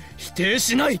否定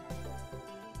しない。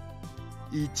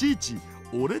いちいち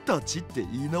俺たちって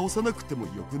言い直さなくても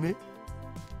よくね。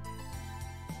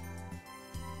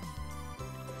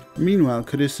 Meanwhile,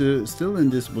 Kurisu, still in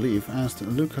disbelief, asked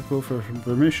Lukaku for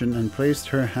permission and placed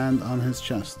her hand on his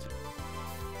chest.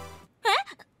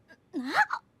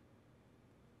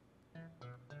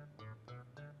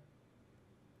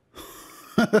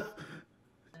 あ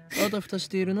たふたし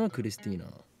ているな、クリスティーナ。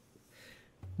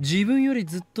自分より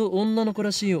ずっと女の子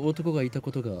らしい男がいた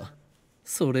ことが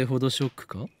それほどショック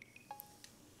か？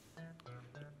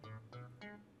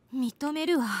認め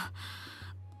るわ。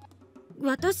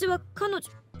私は彼女、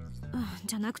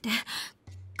じゃなくて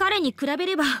彼に比べ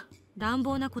れば乱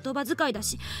暴な言葉遣いだ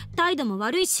し、態度も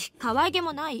悪いし、可愛げ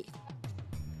もない。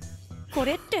こ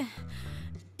れって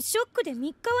ショックで3日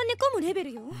は寝込むレベ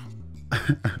ルよ。ク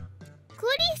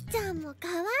リスちゃんも可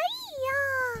愛いよ。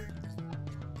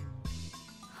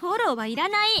フォローはいら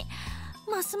ない。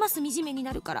ますます惨めに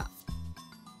なるから。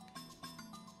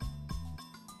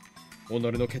己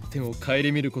の欠点を顧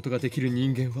みることができる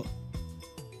人間は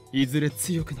いずれ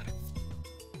強くなる。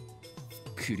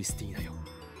クリスティーナよ、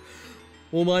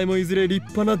お前もいずれ立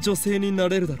派な女性にな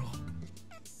れるだろう。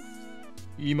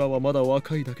今はまだ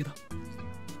若いだけだ。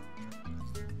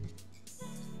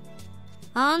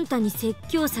あんたに説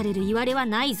教される言われは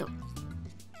ないぞ。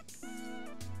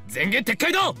前言撤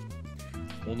回だ。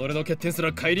己の欠点す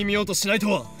ら顧みようとしないと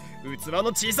は器の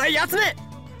小さいやつめ。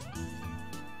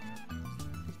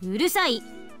うるさい。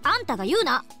あんたが言う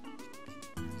な。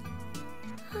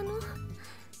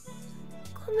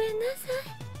ごめんなさ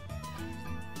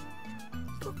い。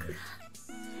僕が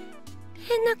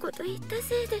変なこと言った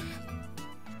せいで。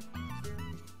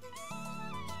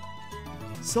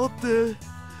さて、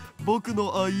僕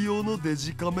の愛用のデ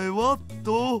ジカメは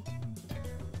と。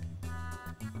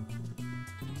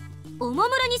おもむ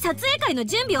ろに撮影会の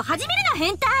準備を始めるな、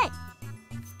変態。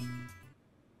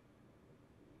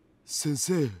先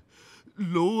生、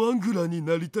ローアングラーに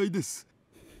なりたいです。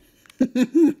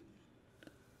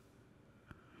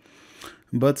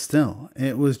But still,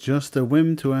 it was just a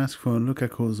whim to ask for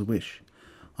Lukaku's wish.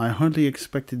 I hardly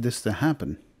expected this to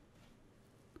happen.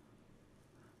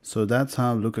 So that's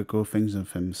how Lukaku thinks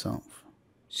of himself.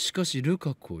 しかしル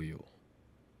カ子よ、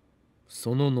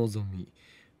その望み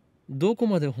どこ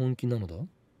まで本気なのだ？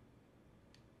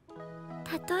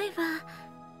例えば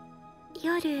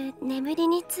夜眠り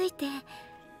について、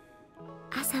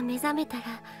朝目覚めたら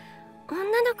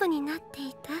女の子になって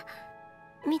いた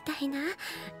みたいな、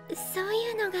そう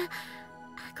いうのが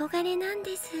憧れなん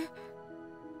です。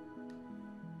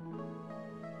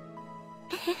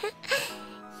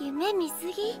夢見す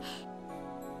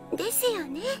ぎですよ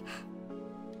ね。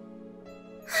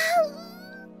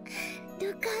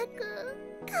ルカ君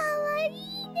かわい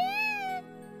いね。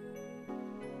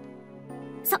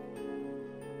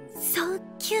So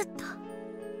cute.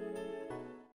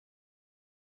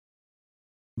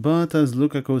 But as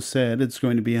Lukaku said, it's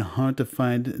going to be hard to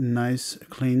find a nice,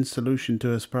 clean solution to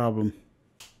his problem.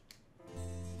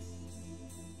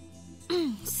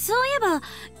 そういえば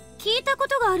聞いたこ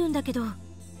とがあるんだけど。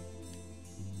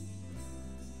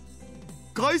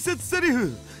解説セリ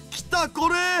フ来た。こ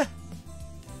れ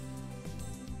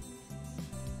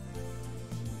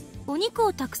お肉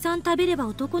をたくさん食べれば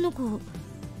男の子を、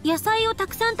野菜をた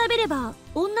くさん食べれば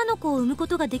女の子を産むこ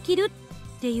とができる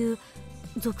っていう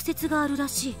俗説があるら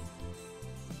しい。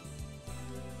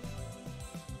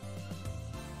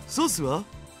ソースは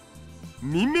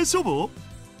民名書房？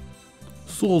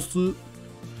 Source,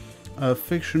 a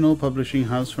fictional publishing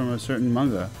house from a certain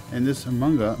manga. In this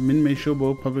manga, Minmei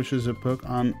Shobo publishes a book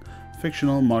on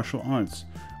fictional martial arts.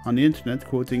 On the internet,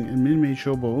 quoting Minmei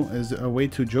Shobo is a way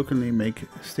to jokingly make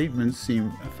statements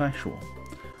seem factual.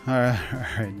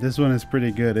 Alright, this one is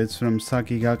pretty good. It's from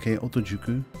Sakigake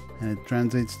Otojuku, and it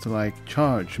translates to like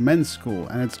charge, men's school,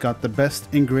 and it's got the best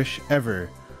English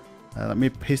ever. Let me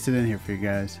paste it in here for you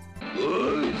guys.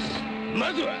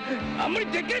 まずはあんまり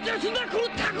でっかいチャンスなこの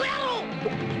タコ野郎。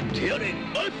手やれ、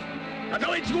おっ、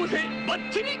頭1号線バ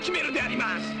ッチリ決めるであり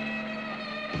ます。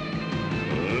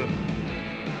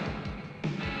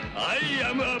I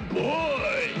am a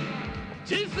boy.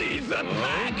 This is a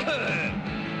taco.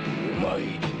 お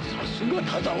前、さすが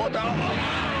田沢だ。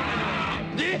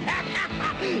で、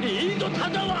いいぞ田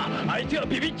沢。相手は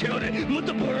ビビっておる。もっ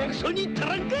とボロクソにいった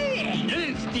らんかい。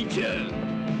Yes, teacher.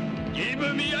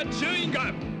 Give me a chewing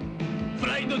gum. フ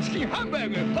ライドチキンハンバー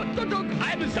グ、ホットドッグ、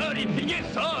I'm sorry, ピゲ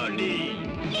ソーリー。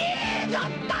いいぞ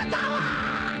田沢。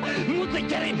もっといっ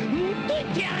てやれ、もっといっ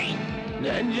てやれ。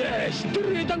なんじゃ、知って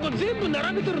る英単語全部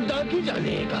並べてるだけじゃ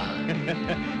ねえか。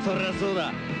そりゃそう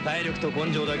だ。体力と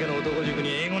根性だけの男塾に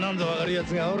英語なんぞわかるや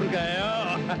つがおるかよ。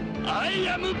I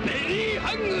am very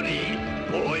hungry.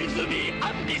 Boys be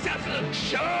ambitious.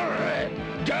 Sure.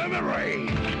 Gameray.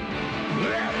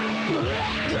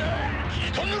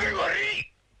 人抜け悪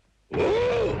い。おお、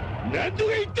なんと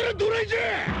か言ったらどないじゃ。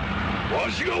わ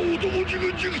しが男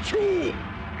塾塾長、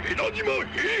江田島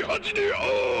平八であ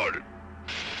る。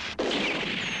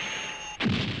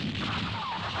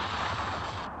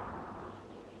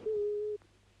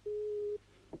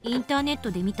インターネッ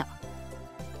トで見た。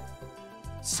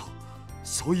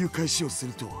そういう返しをす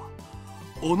るとは、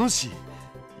お主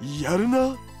やる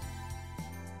な。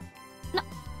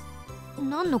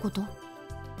何のこと？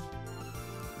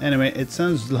 Anyway, it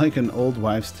sounds like an old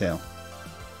wives' tale.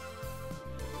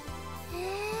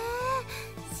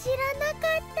 知らなか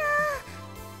った。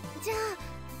じゃあ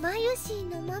マユシ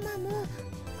ーのママも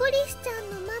クリスちゃん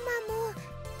のママも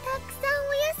たくさん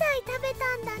お野菜食べた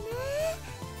んだね。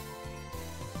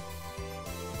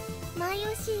マ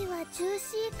ユシーはジュー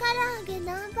シー唐揚げ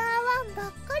ナンバー1ば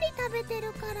っかり食べて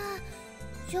るから、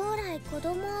将来子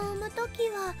供を産むとき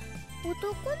は男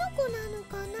の子なの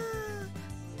かな。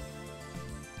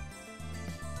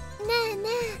ねえね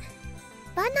え、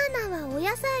バナナはお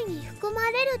野菜に含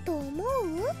まれると思う？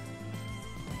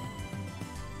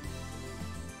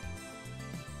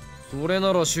それ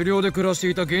なら狩猟で暮らして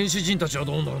いた原始人たちは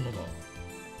どうなるのだ。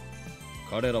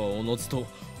彼らはおのずと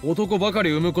男ばか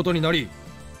り産むことになり、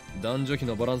男女比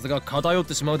のバランスが偏っ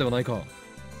てしまうではないか。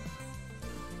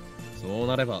そう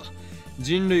なれば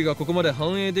人類がここまで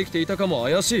繁栄できていたかも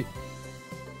怪しい。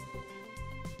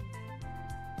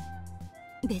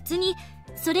別に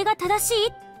それが正しいっ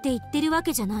て言ってるわ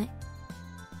けじゃない。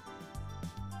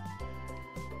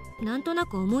なんとな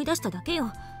く思い出しただけ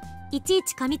よ。いちい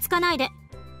ち噛みつかないで。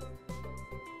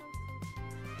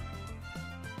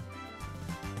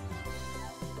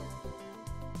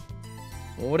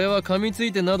俺は噛みつ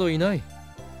いてなどいない。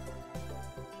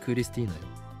クリスティーナよ、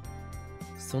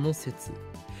その説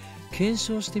検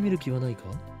証してみる気はないか？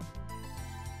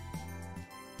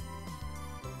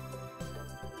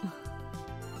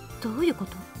どういうこ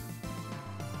と？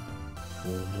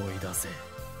思い出せ。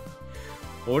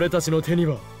俺たちの手に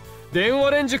は電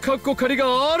話レンジカッコ仮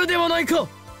があるではないか。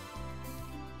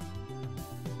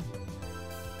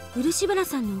漆原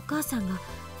さんのお母さんが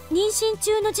妊娠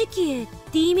中の時期へ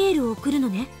D メールを送るの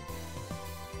ね。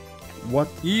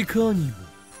いかにも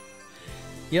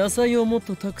野菜をもっ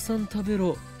とたくさん食べ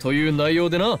ろという内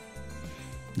容でな。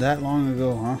 That long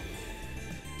ago, huh?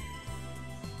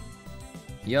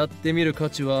 やってみる価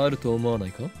値はあると思わな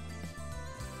いか？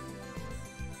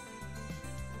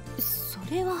そ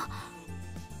れは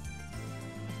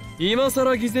今さ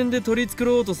ら偽善で取り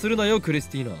繕おうとするなよクリス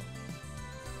ティーナ。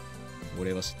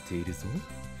俺は知っているぞ。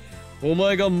お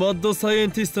前がマッドサイエ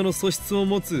ンティストの素質を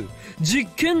持つ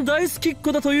実験大好きっ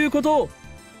子だということ。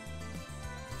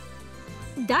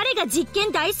誰が実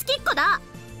験大好きっ子だ？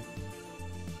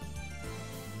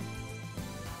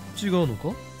違うのか？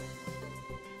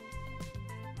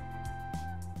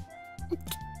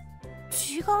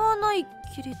違わない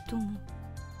けれども。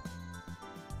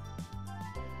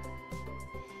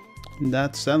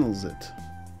That settles it.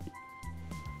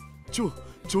 ちょ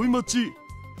い待ち。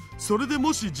それで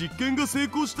もし実験が成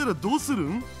功したらどうする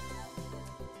ん？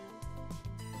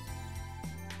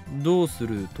どうす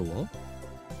るとは？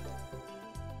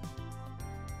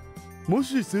も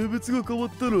し性別が変わっ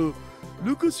たら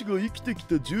ルカ氏が生きてき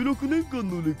た16年間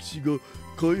の歴史が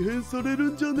改変され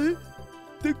るんじゃねっ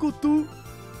てこと。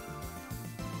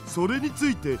それにつ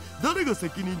いて誰が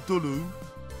責任取るん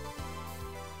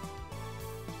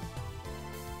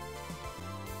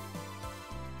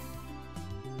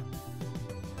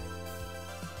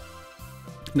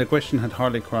？The question had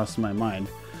hardly crossed my mind.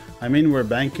 I mean, we're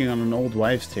banking on an old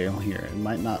wives' tale here. It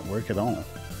might not work at all.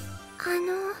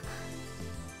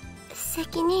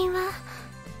 責任は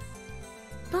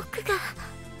僕が。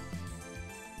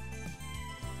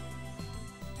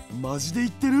マジで言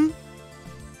ってる？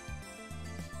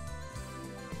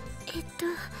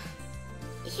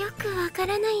よくわか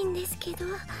らないんですけど、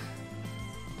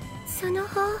その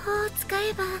方法を使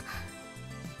えば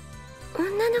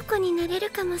女の子になれる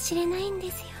かもしれないん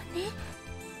ですよね。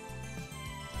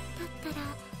だっ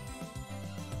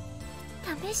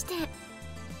たら試して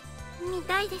み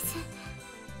たいです。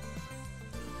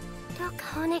どう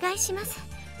かお願いします、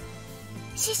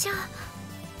師匠。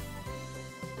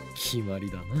決まり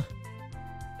だ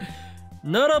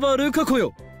な。ならばルカ子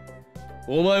よ、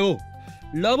お前を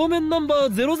ラボメンナンバ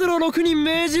ー006に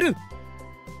命じる。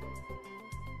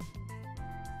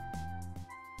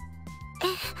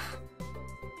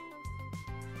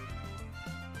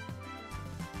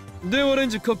電話レン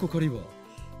ジカッコ仮は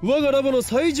我がラボの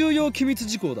最重要機密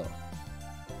事項だ。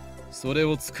それ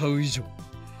を使う以上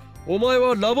お前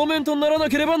はラボメンとならな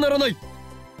ければならない。よ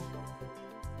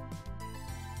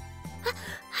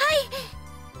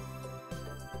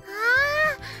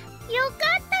かっ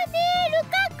たねル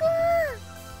カ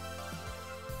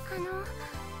君。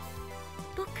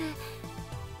僕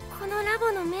このラ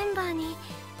ボのメンバーに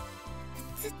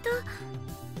ずっ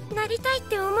となりたいっ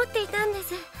て思っていたんです。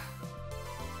そ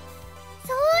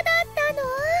うだったの？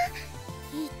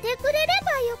言ってくれれ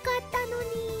ばよかったのに。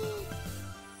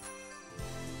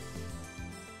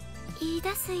言い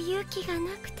出す勇気が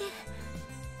なくて。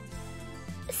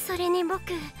それに僕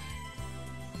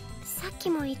さっき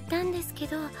も言ったんですけ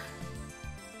ど、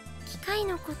機械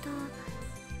のこと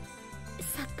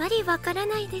さっぱりわから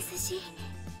ないですし。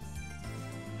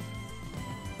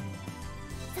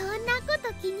そんなこ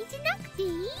と気にしなくていい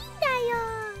んだよ。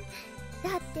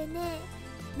だってね、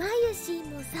マユシー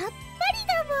もさっぱり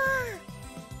だ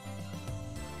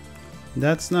もん。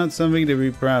 That's not something to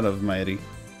be proud of, Mayuri.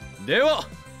 では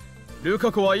ル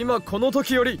カ子は今この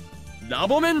時よりラ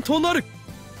ボメンとなる。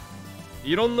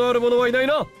異論のある者はいない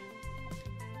な。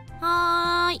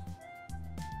はーい。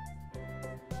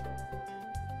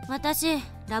私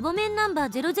ラボメンナンバ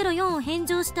ー004を返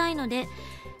上したいので、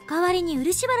代わりに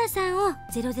漆原さんを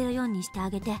004にしてあ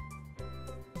げて。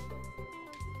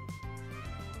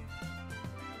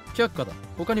却下だ。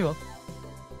他には？は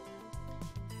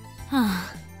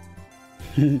あ。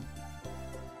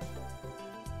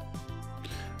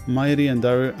Mayuri and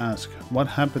Daru ask, what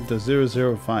happened to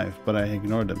 005, but I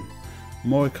ignored them.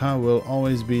 Moeka will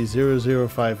always be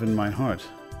 005 in my heart.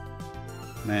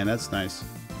 Man, that's nice.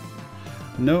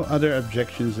 No other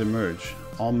objections emerge.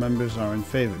 All members are in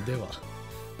favor. では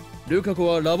ルカ子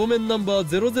はラボメンナンバー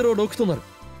006となる。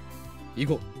以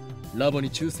後ラボに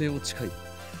忠誠を誓い、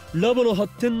ラボの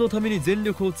発展のために全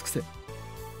力を尽くせ。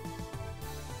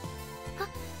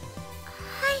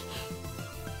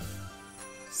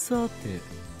さて、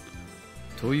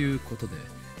ということで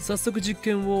早速実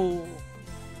験を。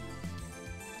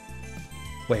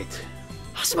 Wait.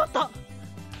 始まった。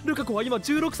ルカ子は今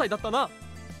16歳だったな。は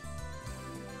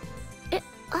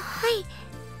い。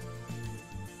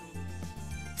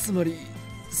つまり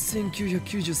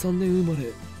1993年生まれ。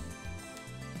そう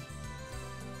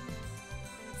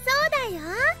だよ、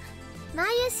マ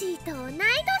ユシーと同い年なの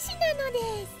で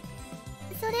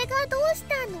す。それがどうし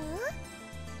たの？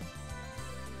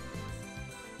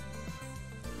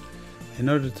 In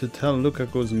order to tell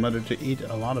Lukaku's mother to eat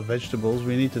a lot of vegetables,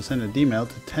 we need to send a D-mail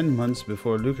to 10 months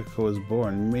before Lukaku was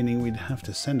born, meaning we'd have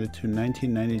to send it to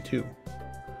 1992.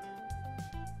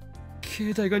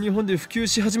 携帯が日本で普及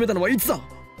し始めたのはいつだ？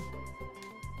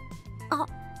あ。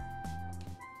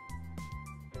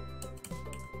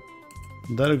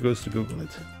 That goes to Google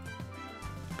it.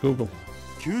 Google.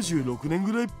 96年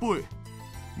ぐらいっぽい。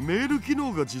メール機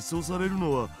能が実装される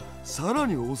のはさら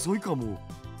に遅いかも。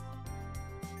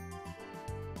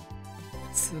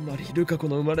つまりルカ子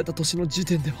の生まれた年の時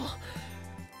点では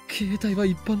携帯は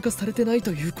一般化されてない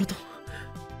ということ。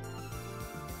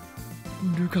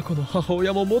ルカ子の母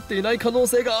親も持っていない可能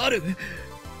性がある。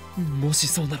もし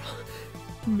そうなら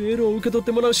メールを受け取っ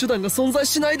てもらう手段が存在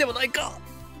しないではないか。ああ、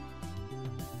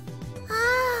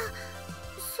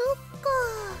そっか。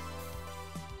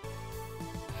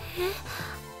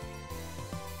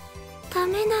ダ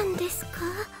メなんですか？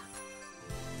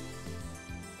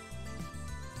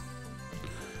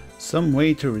 Some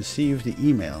way to receive the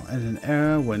email at an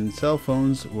era when cell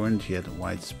phones weren't yet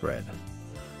widespread.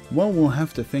 Well, we'll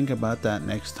have to think about that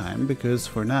next time, because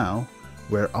for now,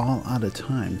 we're all out of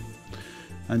time.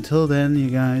 Until then, you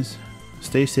guys,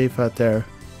 stay safe out there.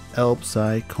 El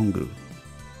Psi Kongu.